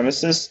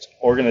supremacist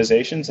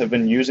organizations have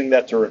been using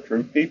that to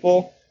recruit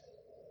people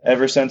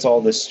ever since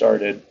all this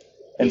started.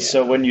 And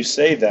so when you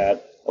say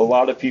that, a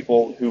lot of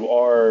people who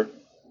are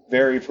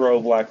very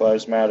pro-Black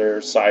Lives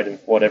Matter side of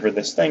whatever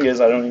this thing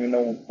is, I don't even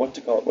know what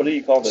to call it. What do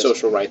you call this?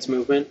 Social rights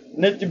movement?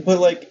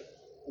 But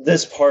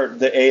this part,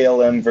 the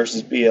ALM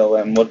versus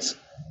BLM,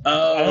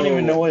 I don't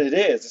even know what it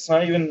is. It's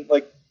not even,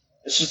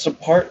 it's just a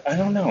part, I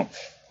don't know.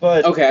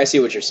 But okay, I see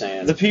what you're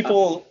saying. The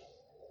people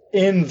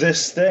in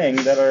this thing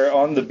that are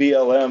on the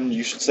BLM,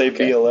 you should say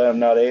BLM,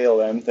 not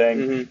ALM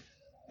thing,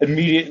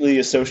 immediately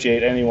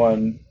associate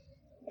anyone,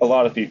 a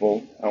lot of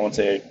people, I won't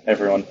say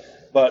everyone,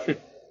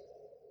 but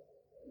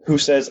who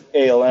says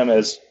ALM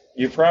as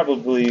you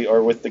probably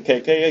are with the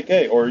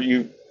KKK, or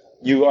you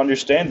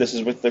understand this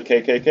is with the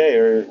KKK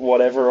or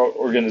whatever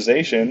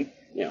organization.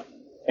 Yeah.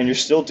 And you're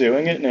still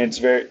doing it, and it's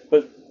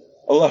but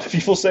a lot of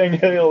people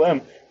saying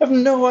ALM have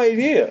no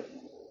idea.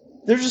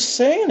 They're just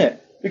saying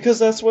it because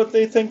that's what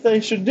they think they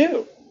should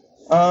do.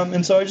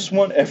 And so I just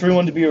want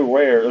everyone to be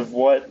aware of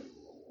what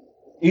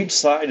each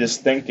side is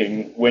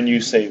thinking when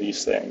you say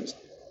these things.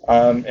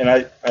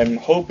 And I'm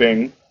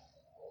hoping,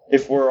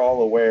 if we're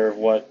all aware of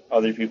what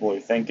other people are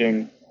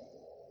thinking,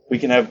 we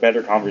can have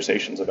better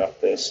conversations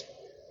about this.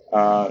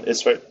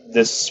 It's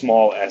this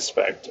small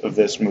aspect of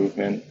this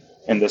movement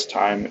and this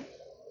time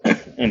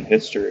in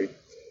history.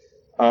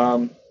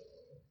 Did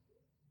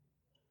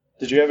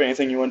you have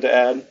anything you wanted to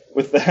add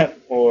with that,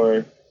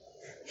 or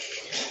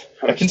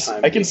I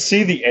can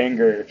see the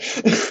anger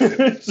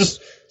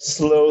just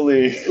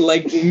slowly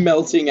like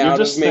melting You're out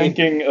just of me.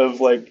 thinking of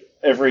like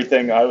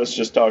everything I was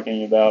just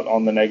talking about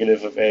on the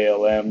negative of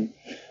ALM.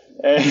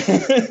 And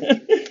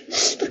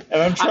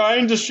I'm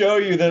trying to show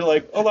you that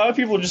like a lot of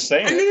people are just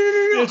saying it.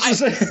 No. It's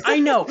just- I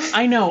know.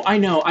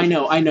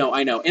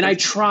 And I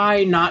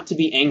try not to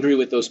be angry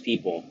with those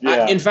people.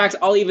 Yeah. In fact,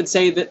 I'll even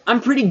say that I'm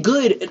pretty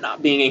good at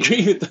not being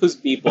angry with those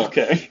people.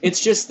 Okay.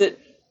 It's just that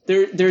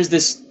there's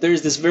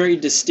this very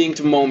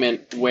distinct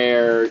moment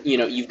where,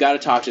 you've got to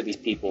talk to these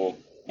people.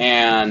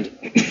 And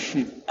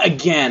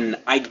again,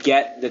 I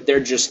get that they're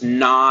just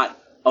not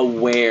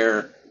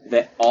aware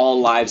that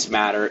all lives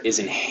matter is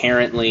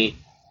inherently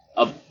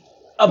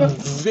a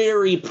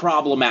very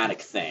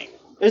problematic thing.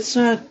 It's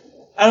not.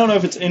 I don't know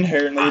if it's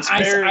inherently. It's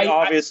very I-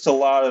 obvious to a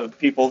lot of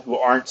people who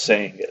aren't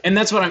saying it. And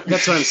that's what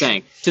I'm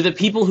saying. To the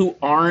people who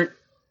aren't,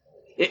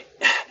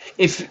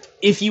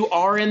 if you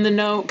are in the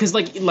know, because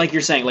like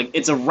you're saying, like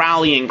it's a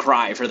rallying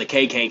cry for the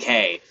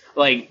KKK.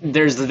 Like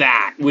there's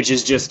that, which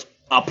is just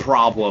a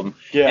problem.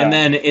 Yeah. And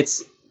then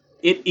it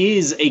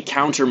is a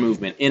counter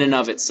movement in and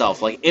of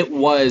itself. Like it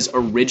was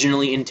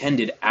originally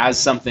intended as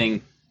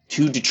something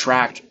to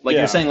detract, like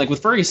Yeah. you're saying, like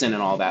with Ferguson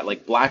and all that,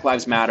 like Black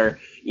Lives Matter.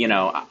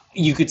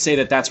 You could say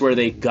that that's where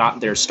they got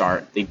their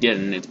start. They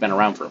didn't. It's been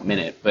around for a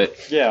minute, but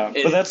Yeah,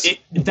 but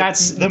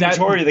that's the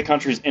majority of the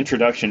country's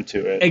introduction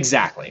to it.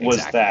 Exactly.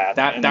 Was that.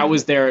 That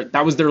was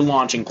their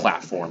launching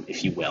platform,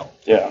 if you will.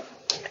 Yeah.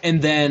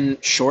 And then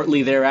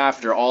shortly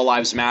thereafter, All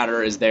Lives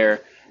Matter is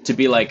there to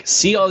be like,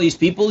 see all these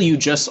people you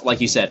just, like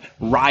you said,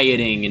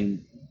 rioting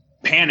and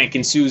panic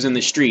ensues in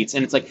the streets.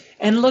 And it's like,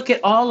 and look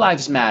at All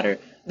Lives Matter.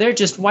 They're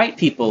just white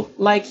people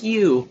like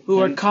you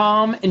who are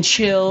calm and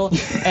chill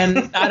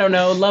and, I don't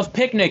know, love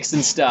picnics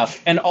and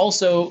stuff. And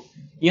also,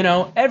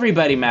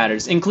 everybody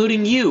matters,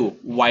 including you,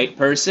 white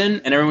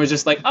person. And everyone's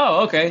just like,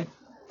 oh, okay.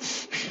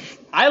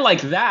 I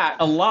like that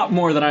a lot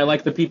more than I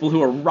like the people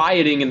who are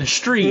rioting in the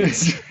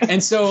streets.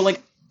 And so,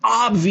 like,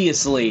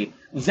 obviously,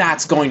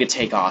 that's going to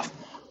take off.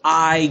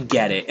 I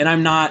get it. And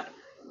I'm not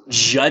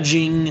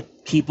judging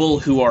people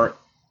who are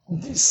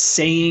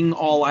saying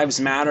all lives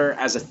matter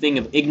as a thing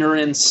of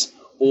ignorance,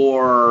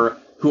 or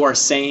who are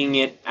saying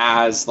it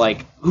as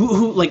like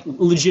who like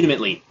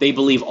legitimately they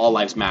believe all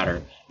lives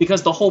matter,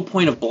 because the whole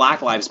point of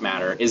Black Lives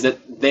Matter is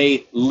that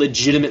they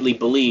legitimately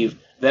believe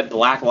that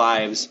Black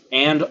lives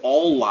and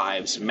all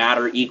lives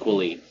matter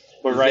equally.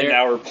 But right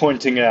now we're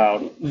pointing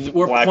out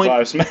Black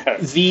Lives Matter.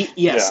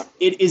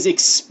 It is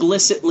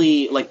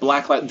explicitly like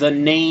the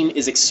name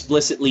is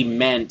explicitly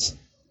meant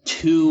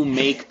to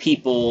make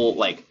people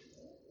like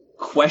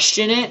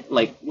question it.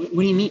 Like, what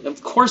do you mean?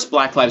 Of course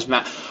Black Lives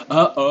Matter.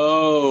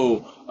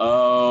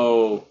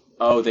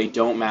 They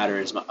don't matter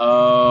as much.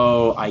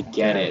 Oh, I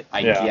get it.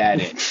 I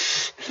get it.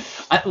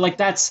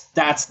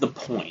 That's the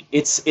point.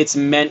 It's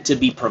meant to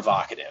be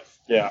provocative.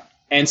 Yeah.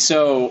 And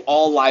so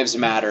All Lives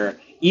Matter,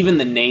 even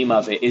the name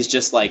of it is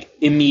just like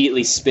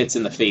immediately spits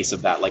in the face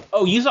of that. Like,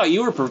 oh, you thought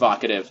you were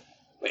provocative.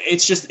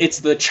 It's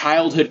the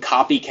childhood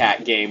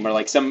copycat game where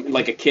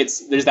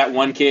there's that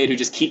one kid who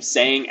just keeps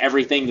saying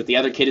everything that the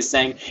other kid is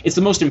saying. It's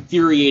the most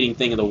infuriating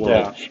thing in the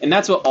world. Yeah. And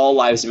that's what All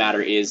Lives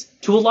Matter is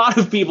to a lot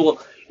of people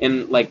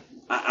in like,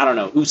 I don't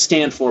know, who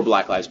stand for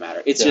Black Lives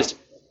Matter. It's just,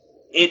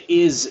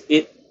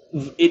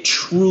 it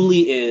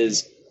truly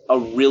is a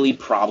really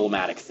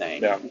problematic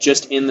thing. Yeah.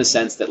 Just in the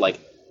sense that like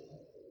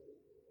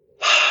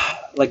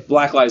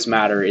Black Lives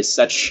Matter is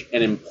such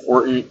an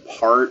important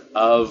part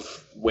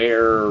of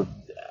where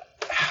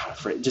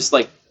just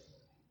like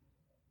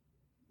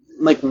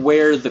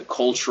where the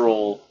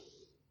cultural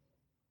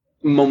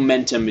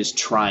momentum is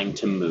trying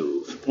to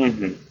move.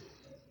 Mm-hmm.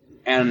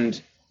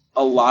 And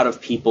a lot of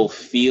people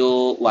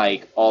feel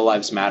like All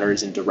Lives Matter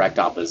is in direct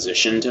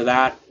opposition to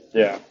that.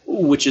 Yeah.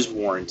 Which is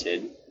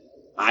warranted.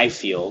 I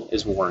feel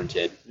is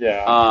warranted.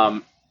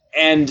 Yeah.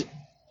 And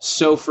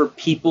so for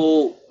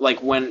people like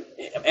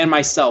and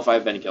myself,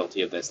 I've been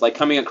guilty of this, like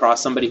coming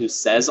across somebody who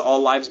says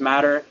All Lives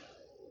Matter,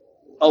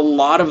 a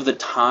lot of the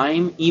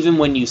time, even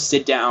when you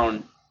sit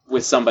down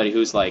with somebody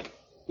who's like,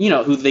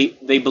 who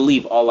they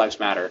believe all lives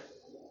matter,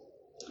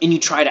 and you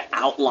try to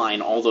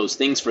outline all those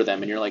things for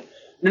them, and you're like,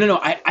 no,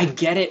 I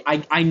get it.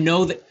 I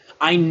know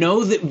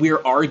that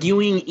we're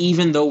arguing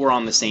even though we're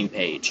on the same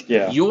page.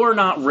 Yeah. You're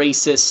not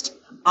racist.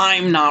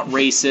 I'm not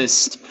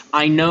racist.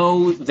 I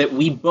know that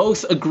we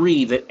both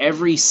agree that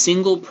every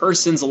single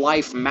person's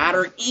life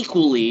matter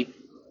equally.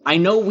 I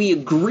know we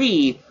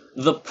agree.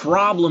 The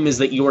problem is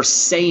that you're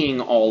saying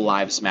all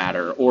lives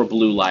matter or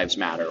blue lives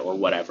matter or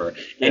whatever.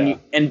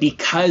 And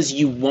because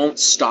you won't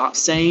stop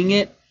saying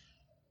it,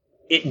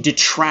 it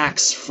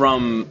detracts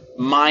from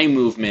my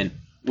movement,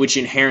 which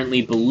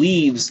inherently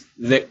believes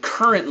that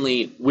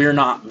currently we're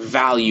not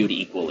valued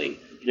equally.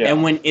 Yeah.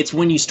 And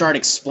when you start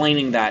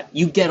explaining that,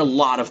 you get a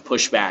lot of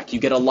pushback. You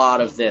get a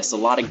lot of this, a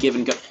lot of give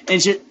and go. And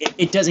it's just,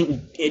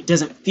 it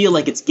doesn't feel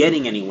like it's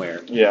getting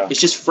anywhere. Yeah. It's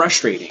just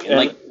frustrating. And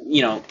like,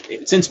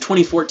 since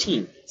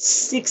 2014,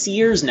 6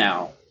 years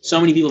now,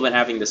 so many people have been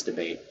having this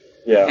debate.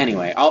 Yeah.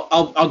 Anyway,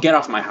 I'll get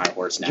off my high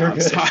horse now. You're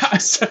good.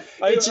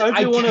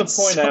 I do want to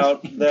point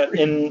out that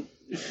in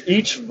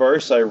each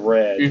verse I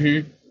read,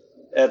 Mm-hmm.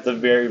 at the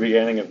very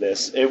beginning of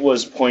this, it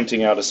was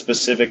pointing out a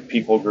specific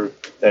people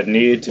group that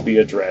needed to be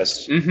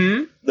addressed.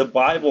 Mm-hmm. The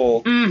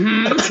Bible...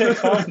 Mm-hmm. Okay,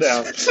 calm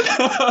down.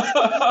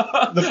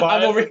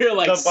 I'm over here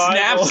like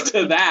snaps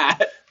to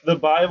that. The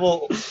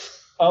Bible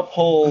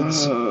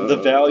upholds the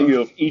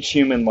value of each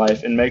human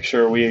life and makes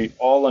sure we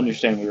all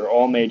understand we are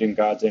all made in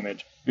God's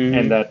image,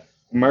 and that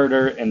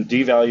murder and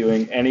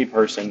devaluing any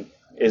person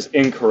is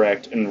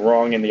incorrect and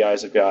wrong in the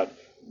eyes of God.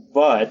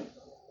 But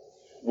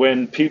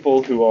when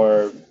people who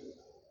are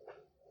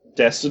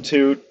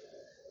destitute,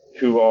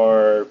 who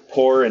are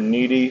poor and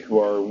needy, who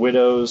are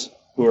widows,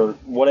 who are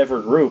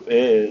whatever group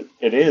it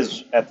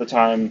is at the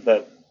time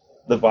that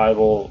the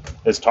Bible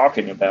is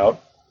talking about,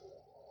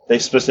 they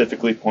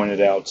specifically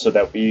pointed out so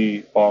that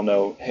we all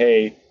know,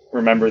 hey,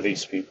 remember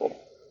these people.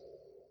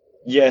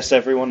 Yes,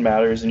 everyone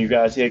matters, and you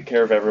gotta take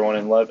care of everyone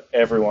and love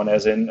everyone,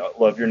 as in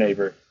love your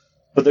neighbor.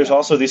 But there's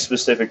also these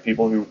specific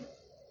people who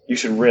you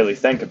should really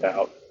think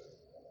about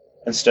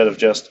instead of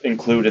just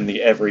include in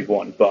the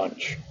everyone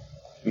bunch.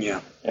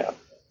 Yeah. Yeah.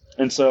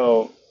 And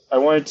so I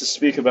wanted to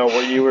speak about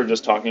what you were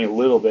just talking a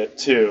little bit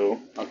too.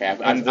 Okay,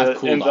 I've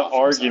cooled in the off.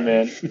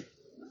 argument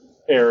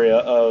area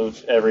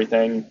of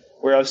everything,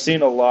 where I've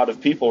seen a lot of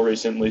people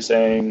recently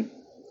saying,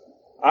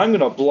 I'm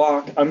going to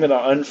block, I'm going to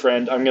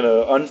unfriend, I'm going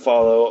to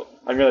unfollow,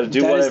 I'm going to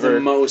do whatever. That is the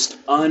most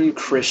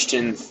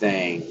un-Christian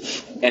thing.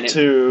 And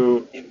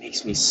it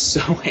makes me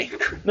so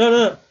angry.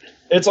 No.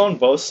 It's on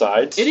both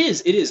sides. It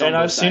is on and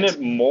both I've sides. seen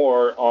it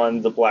more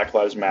on the Black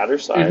Lives Matter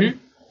side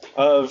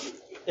of...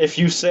 If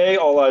you say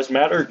all lives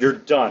matter, you're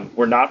done.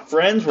 We're not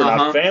friends. We're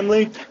not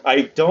family.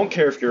 I don't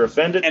care if you're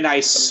offended. And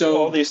I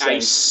so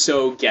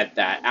get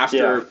that.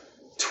 After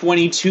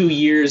 22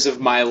 years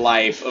of my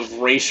life of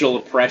racial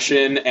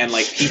oppression and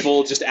like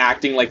people just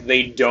acting like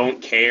they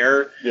don't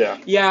care.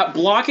 Yeah,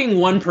 blocking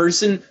one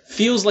person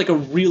feels like a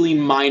really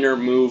minor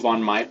move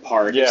on my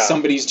part. Yeah. If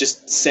somebody's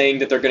just saying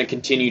that they're going to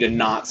continue to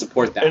not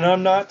support that. And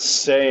I'm not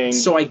saying...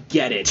 So I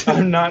get it.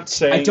 I'm not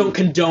saying... I don't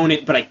condone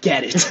it, but I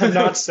get it. I'm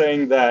not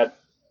saying that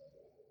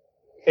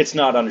it's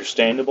not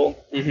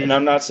understandable, and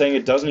I'm not saying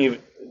it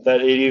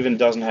even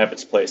doesn't have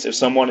its place. If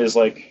someone is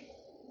like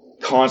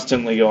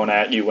constantly going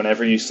at you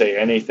whenever you say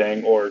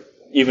anything, or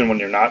even when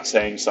you're not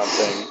saying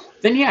something,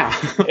 then yeah.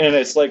 and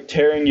it's like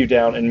tearing you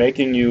down and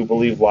making you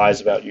believe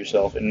lies about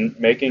yourself and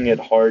making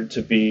it hard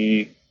to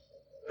be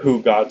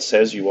who God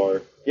says you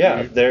are.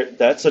 Yeah,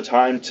 that's a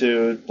time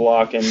to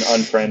block and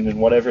unfriend and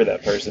whatever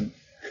that person.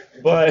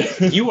 But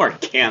you are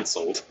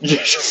canceled.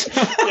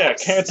 Yeah,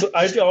 cancel.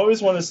 I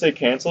always want to say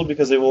canceled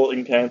because it will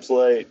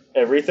encapsulate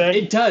everything.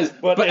 It does,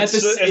 but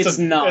it's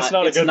not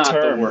a good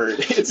term. The word.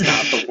 It's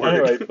not the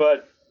word. Anyway,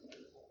 but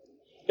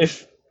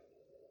if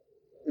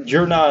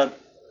you're not,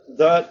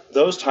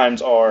 those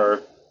times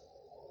are,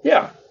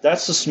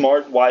 that's a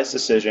smart, wise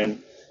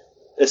decision.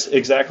 It's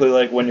exactly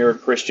like when you're a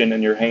Christian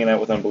and you're hanging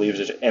out with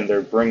unbelievers and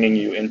they're bringing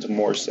you into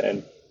more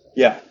sin.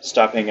 Yeah,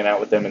 stop hanging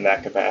out with them in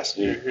that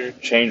capacity.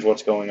 Change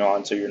what's going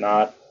on so you're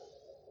not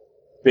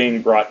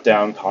being brought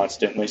down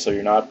constantly, so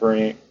you're not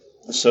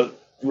so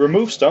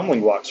remove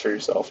stumbling blocks for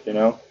yourself,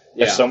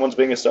 If someone's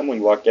being a stumbling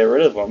block, get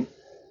rid of them.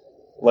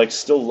 Like,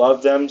 still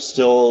love them,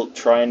 still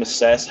try and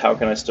assess how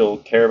can I still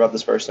care about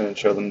this person and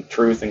show them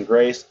truth and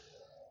grace,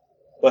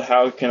 but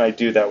how can I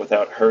do that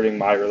without hurting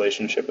my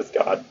relationship with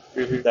God?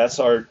 That's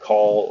our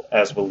call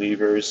as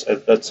believers.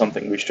 That's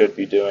something we should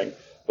be doing.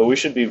 But we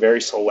should be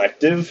very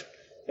selective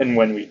and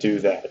when we do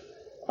that.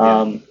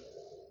 I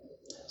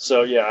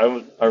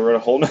wrote a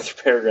whole nother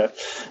paragraph.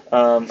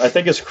 I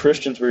think as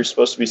Christians we're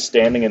supposed to be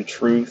standing in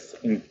truth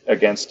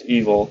against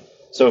evil.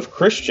 So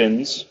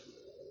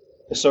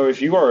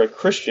if you are a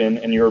Christian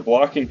and you're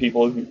blocking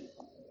people who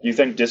you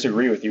think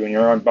disagree with you and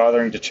you're not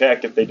bothering to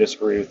check if they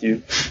disagree with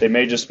you, they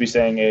may just be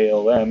saying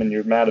ALM and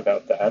you're mad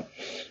about that.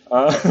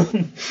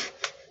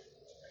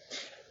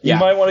 You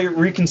might want to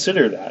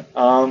reconsider that.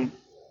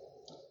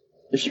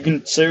 If you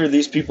consider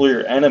these people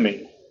your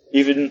enemy,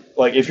 even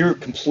like if you're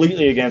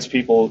completely against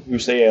people who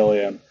say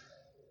ALM,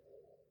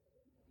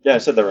 I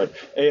said that right.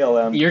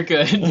 ALM. You're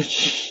good.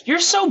 You're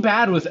so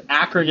bad with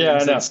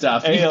acronyms and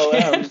stuff.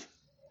 ALM.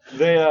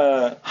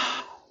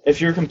 If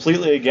you're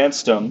completely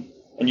against them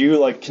and you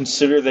like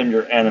consider them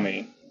your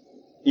enemy,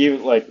 you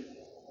like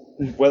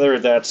whether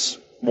that's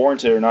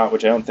warranted or not,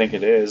 which I don't think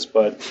it is,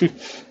 but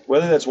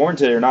whether that's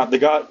warranted or not, the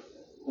God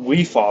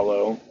we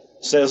follow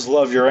says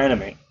love your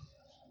enemy,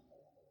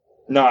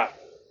 not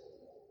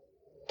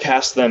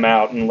cast them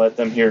out and let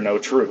them hear no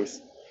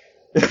truth.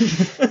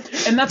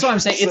 And that's what I'm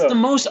saying. It's the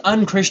most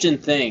unchristian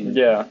thing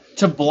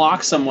to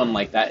block someone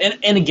like that.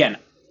 And again,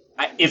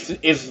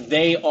 if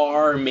they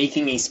are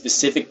making a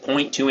specific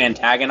point to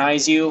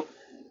antagonize you,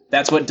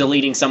 that's what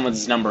deleting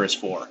someone's number is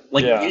for.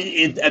 Like,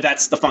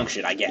 that's the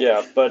function, I get.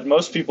 Yeah, but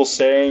most people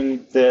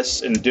saying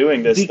this and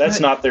doing this,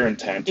 that's not their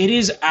intent. It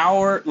is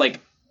our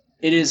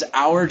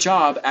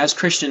job as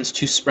Christians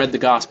to spread the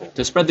gospel,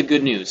 to spread the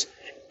good news.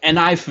 And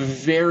I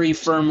very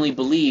firmly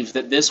believe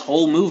that this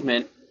whole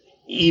movement,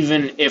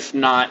 even if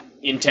not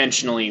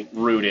intentionally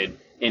rooted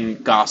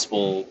in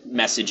gospel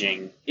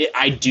messaging,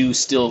 I do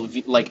still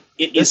like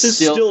it. This is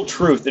still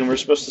truth, and we're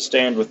supposed to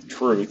stand with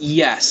truth.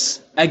 Yes.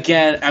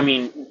 Again, I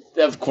mean,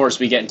 of course,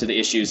 we get into the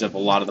issues of a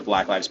lot of the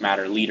Black Lives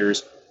Matter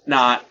leaders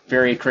not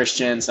very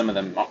Christian. Some of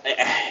them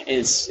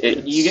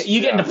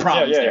you get into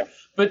problems there.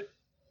 But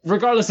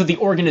regardless of the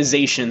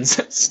organization's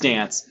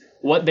stance,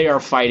 what they are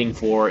fighting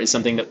for is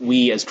something that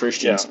we as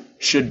Christians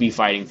should be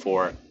fighting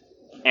for.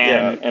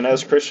 And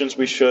as Christians,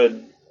 we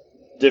should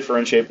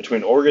differentiate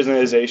between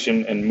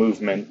organization and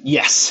movement.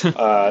 Yes.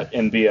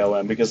 In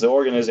BLM, because the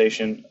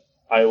organization,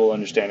 I will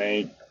understand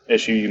any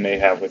issue you may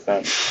have with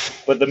them,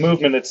 but the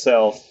movement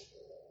itself,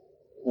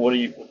 what are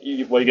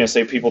you going to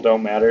say? People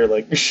don't matter?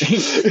 Like,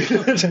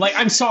 like,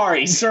 I'm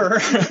sorry, sir.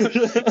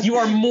 You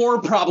are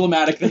more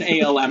problematic than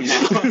ALM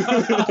now.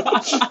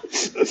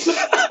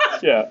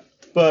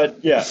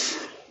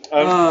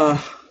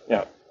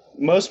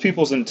 Most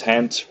people's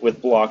intent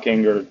with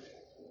blocking or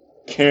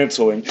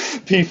canceling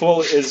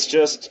people is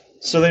just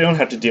so they don't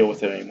have to deal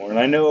with it anymore. And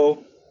I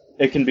know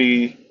it can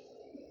be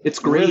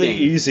really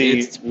easy.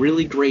 It's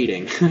really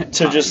grating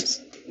to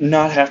just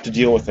not have to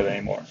deal with it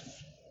anymore.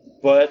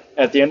 But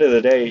at the end of the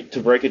day,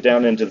 to break it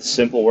down into the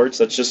simple words,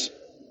 that's just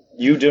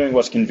you doing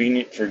what's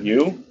convenient for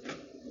you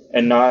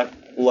and not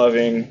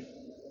loving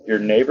your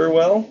neighbor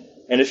well.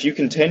 And if you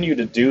continue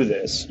to do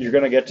this, you're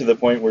going to get to the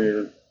point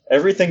where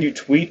everything you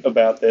tweet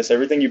about this,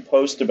 everything you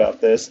post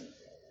about this,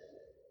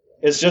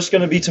 is just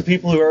going to be to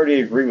people who already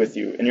agree with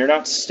you. And you're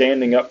not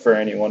standing up for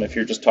anyone if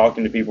you're just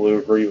talking to people who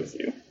agree with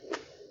you.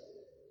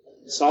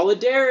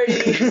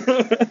 Solidarity!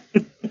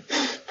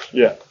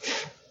 Yeah.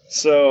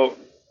 So,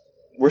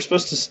 we're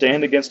supposed to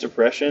stand against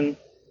oppression,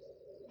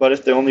 but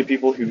if the only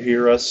people who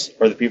hear us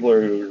are the people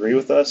who agree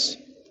with us,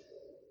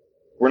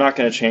 we're not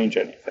going to change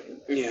anything.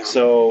 Yeah.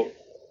 So,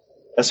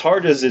 as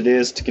hard as it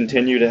is to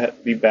continue to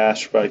be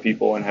bashed by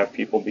people and have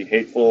people be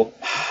hateful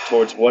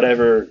towards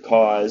whatever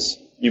cause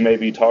you may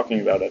be talking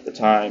about at the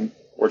time,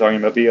 we're talking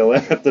about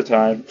BLM at the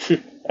time,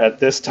 at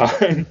this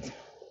time,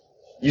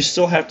 you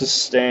still have to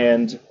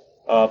stand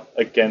up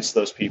against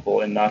those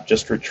people and not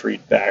just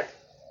retreat back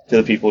to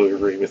the people who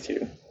agree with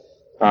you.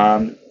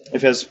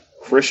 If as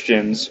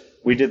Christians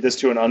we did this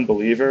to an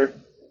unbeliever,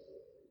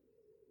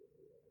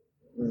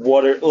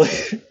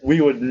 we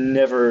would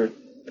never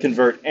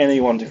convert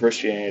anyone to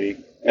Christianity,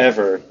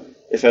 ever.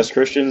 If as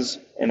Christians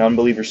an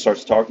unbeliever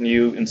starts talking to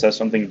you and says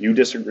something you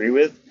disagree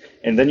with,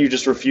 and then you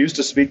just refuse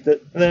to speak to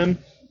them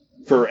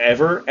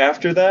forever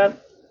after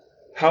that,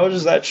 how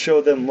does that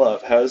show them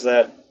love? How does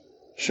that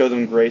show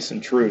them grace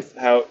and truth?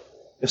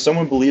 If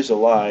someone believes a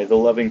lie, the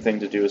loving thing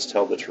to do is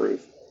tell the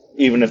truth,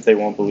 even if they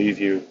won't believe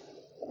you.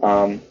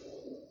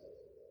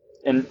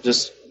 And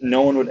just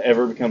no one would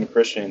ever become a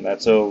Christian in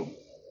that. So,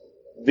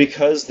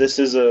 because this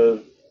is a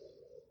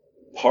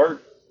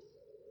part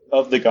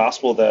of the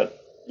gospel that,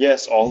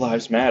 yes, all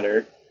lives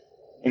matter,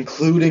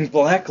 including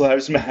Black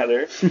Lives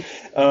Matter,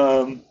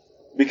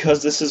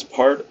 because this is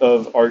part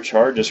of our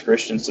charge as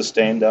Christians to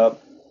stand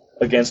up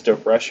against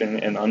oppression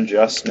and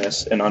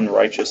unjustness and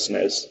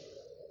unrighteousness,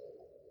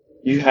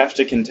 you have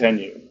to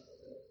continue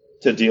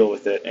to deal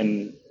with it.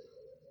 And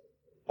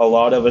a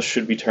lot of us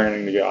should be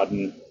turning to God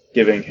and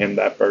giving Him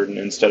that burden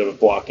instead of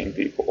blocking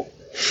people.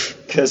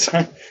 Because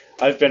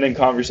I've been in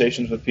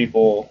conversations with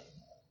people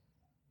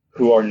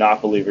who are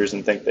not believers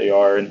and think they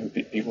are, and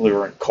people who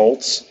are in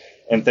cults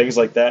and things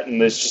like that,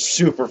 and it's just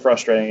super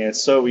frustrating. And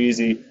it's so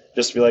easy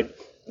just to be like,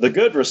 the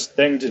good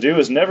thing to do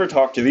is never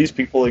talk to these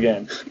people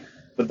again.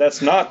 But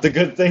that's not the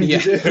good thing to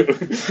do.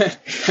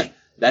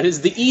 That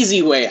is the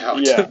easy way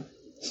out. Yeah.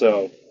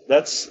 So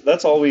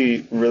that's all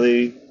I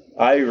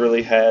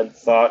really had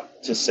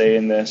thought to say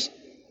in this.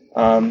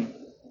 We're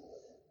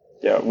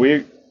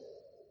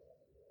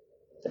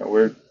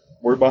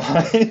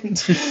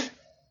behind.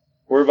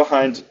 We're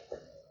behind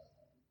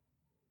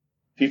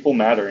people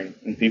mattering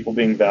and people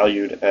being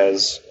valued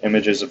as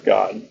images of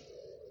God,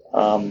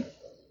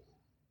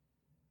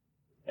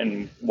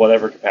 in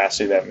whatever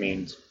capacity that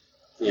means.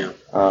 Yeah.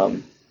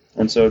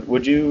 And so,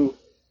 would you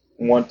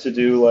want to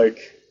do like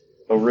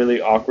a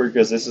really awkward,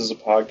 because this is a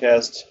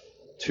podcast,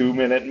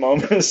 2-minute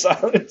moment of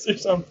silence or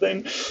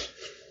something,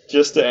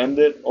 just to end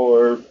it,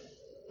 or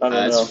I don't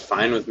know? That's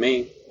fine with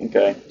me.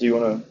 Okay. Do you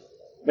want to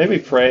Maybe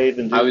pray,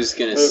 then I was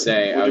gonna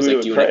say, I was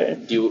like, do you pray?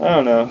 want to do? I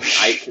don't know.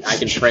 I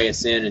can pray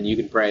us in, and you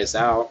can pray us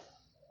out.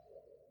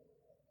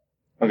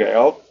 Okay,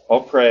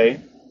 I'll pray,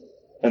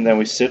 and then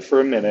we sit for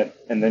a minute,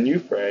 and then you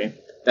pray.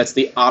 That's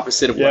the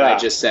opposite of what I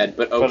just said,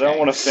 but okay. But I don't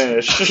want to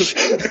finish.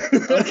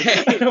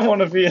 Okay. I don't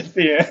want to be at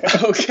the end.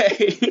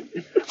 Okay.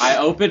 I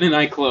open and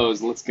I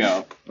close. Let's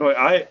go. Wait,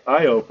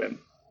 I open.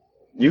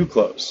 You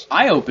close.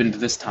 I opened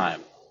this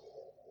time.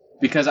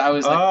 Because I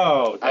was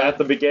like... at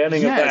the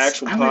beginning of the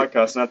actual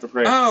podcast, not the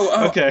prayer.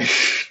 Oh. Okay.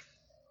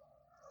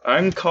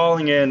 I'm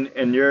calling in,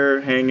 and you're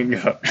hanging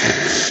up.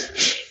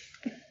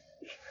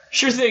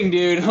 Sure thing,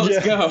 dude.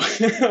 Let's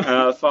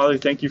go. Father,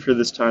 thank you for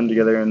this time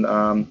together,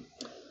 and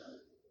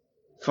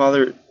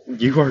Father,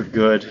 you are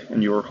good,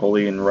 and you are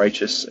holy and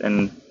righteous,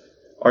 and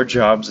our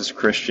jobs as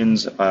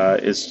Christians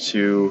is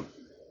to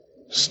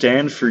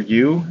stand for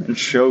you and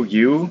show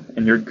you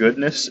and your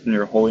goodness and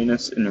your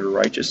holiness and your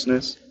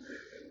righteousness,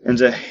 and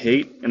to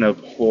hate and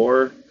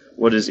abhor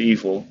what is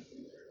evil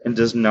and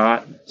does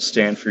not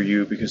stand for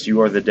you, because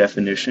you are the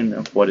definition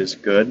of what is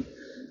good.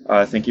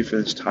 Thank you for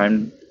this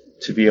time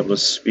to be able to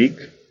speak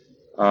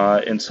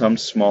in some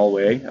small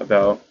way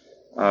about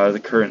the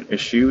current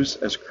issues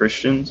as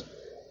Christians,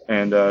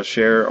 and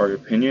share our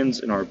opinions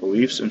and our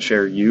beliefs and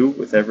share you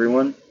with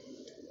everyone.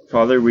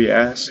 Father, we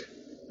ask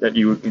that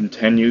you would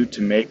continue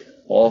to make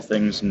all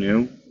things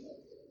new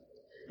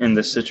in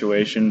this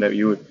situation, that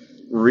you would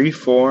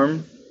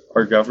reform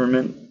our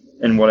government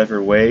in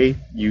whatever way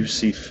you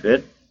see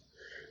fit.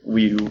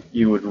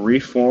 You would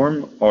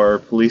reform our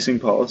policing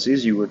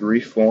policies. You would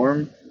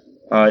reform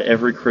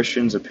every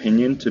Christian's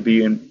opinion to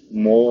be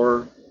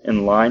more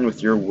in line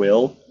with your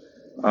will.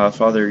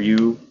 Father,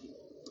 you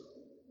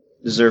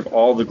deserve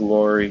all the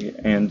glory,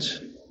 and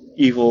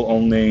evil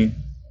only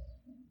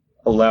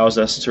allows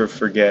us to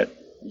forget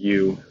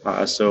you.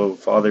 So,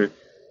 Father,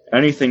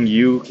 anything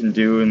you can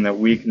do and that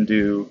we can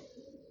do,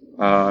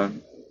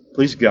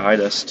 please guide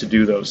us to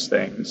do those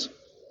things,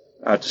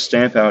 to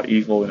stamp out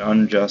evil and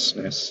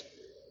unjustness,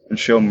 and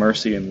show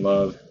mercy and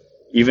love,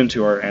 even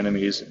to our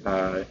enemies,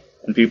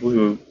 and people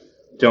who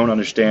don't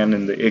understand,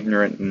 and the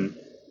ignorant, and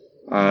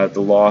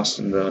the lost,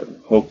 and the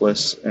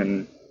hopeless,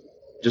 and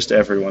just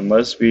everyone. Let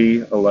us be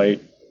a light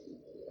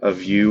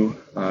of you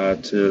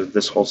to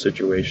this whole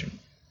situation.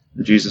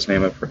 In Jesus'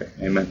 name I pray.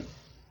 Amen.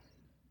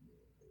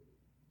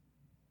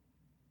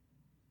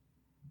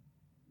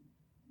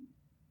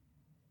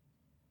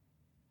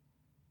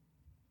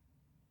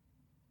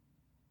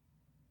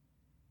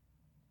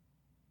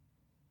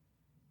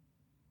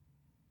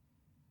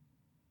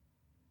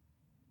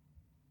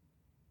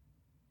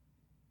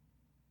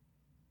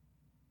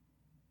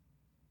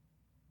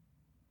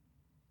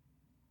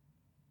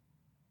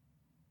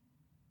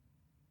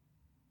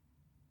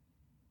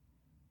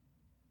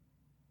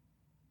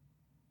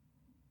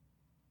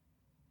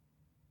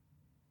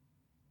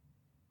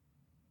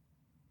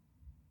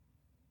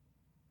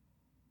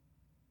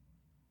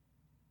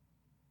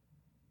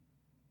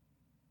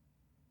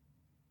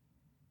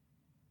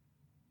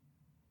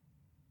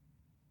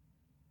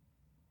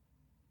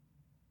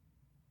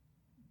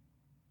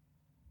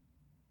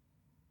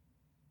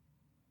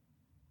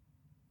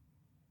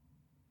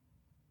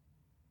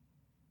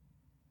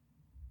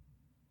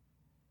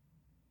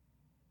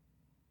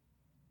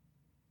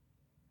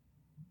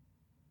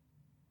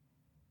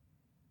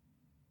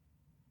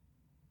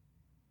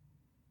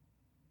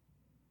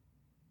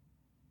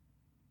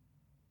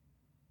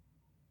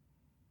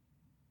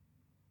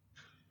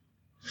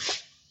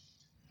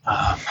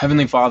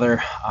 Heavenly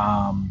Father,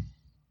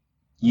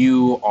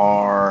 you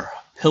are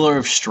pillar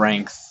of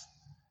strength.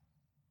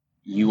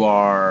 You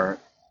are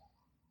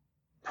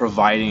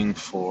providing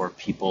for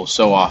people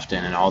so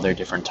often in all their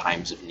different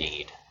times of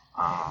need.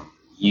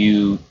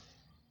 You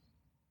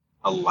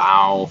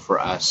allow for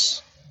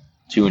us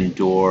to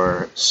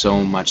endure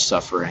so much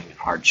suffering and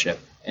hardship.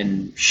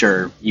 And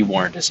sure, you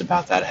warned us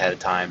about that ahead of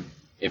time.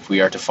 If we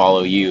are to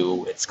follow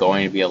you, it's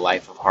going to be a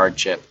life of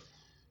hardship.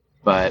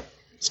 But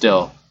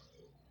still,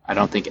 I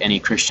don't think any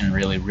Christian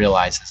really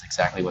realizes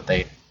exactly what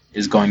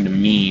is going to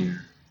mean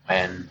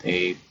when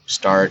they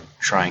start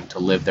trying to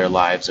live their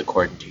lives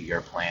according to your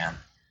plan.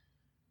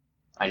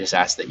 I just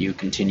ask that you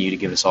continue to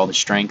give us all the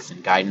strength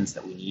and guidance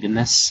that we need in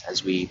this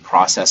as we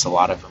process a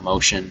lot of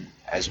emotion,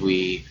 as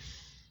we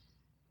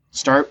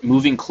start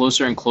moving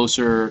closer and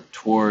closer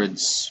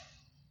towards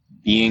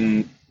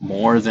being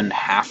more than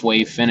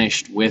halfway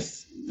finished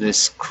with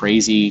this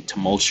crazy,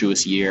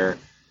 tumultuous year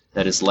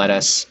that has led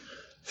us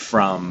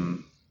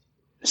from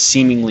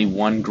seemingly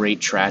one great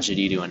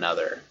tragedy to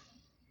another.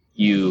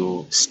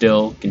 You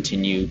still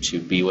continue to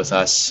be with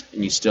us,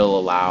 and you still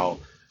allow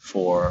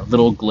for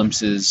little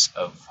glimpses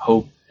of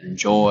hope and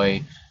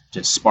joy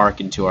to spark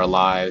into our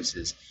lives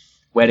as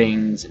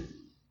weddings and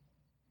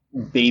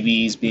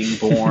babies being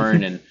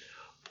born and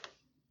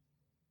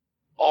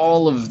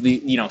all of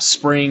the,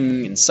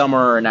 spring and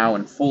summer are now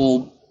in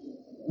full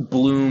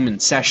bloom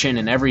and session,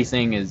 and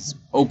everything is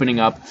opening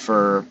up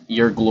for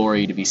your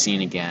glory to be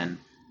seen again.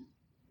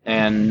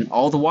 And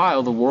all the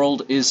while, the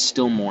world is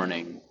still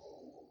mourning.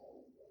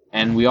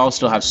 And we all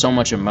still have so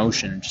much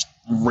emotion just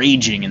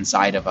raging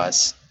inside of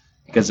us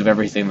because of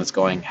everything that's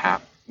going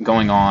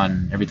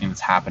on, everything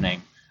that's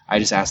happening. I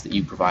just ask that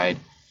you provide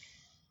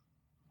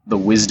the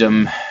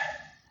wisdom,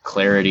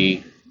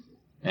 clarity,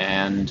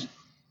 and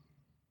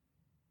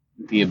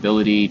the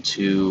ability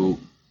to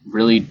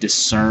really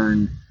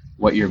discern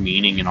what your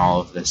meaning in all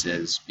of this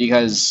is.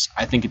 Because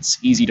I think it's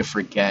easy to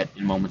forget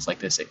in moments like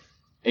this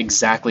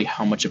exactly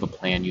how much of a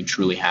plan you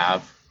truly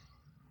have.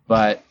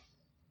 But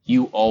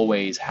you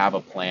always have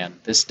a plan.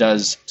 This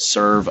does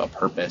serve a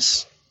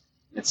purpose.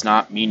 It's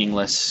not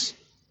meaningless.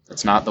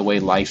 It's not the way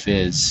life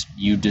is.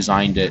 You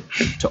designed it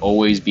to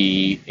always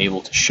be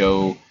able to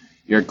show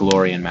your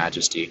glory and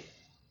majesty.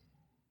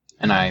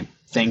 And I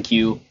thank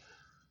you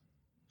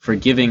for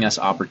giving us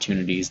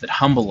opportunities that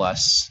humble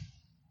us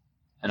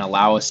and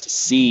allow us to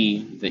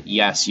see that,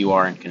 yes, you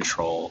are in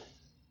control.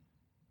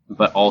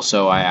 But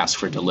also I ask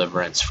for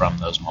deliverance from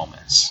those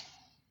moments.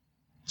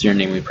 It's in your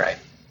name we pray.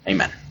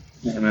 Amen.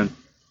 Amen.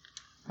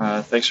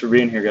 Thanks for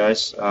being here,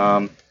 guys.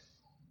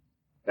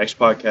 Next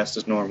podcast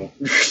is normal.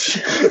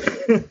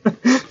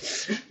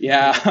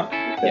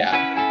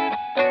 Yeah.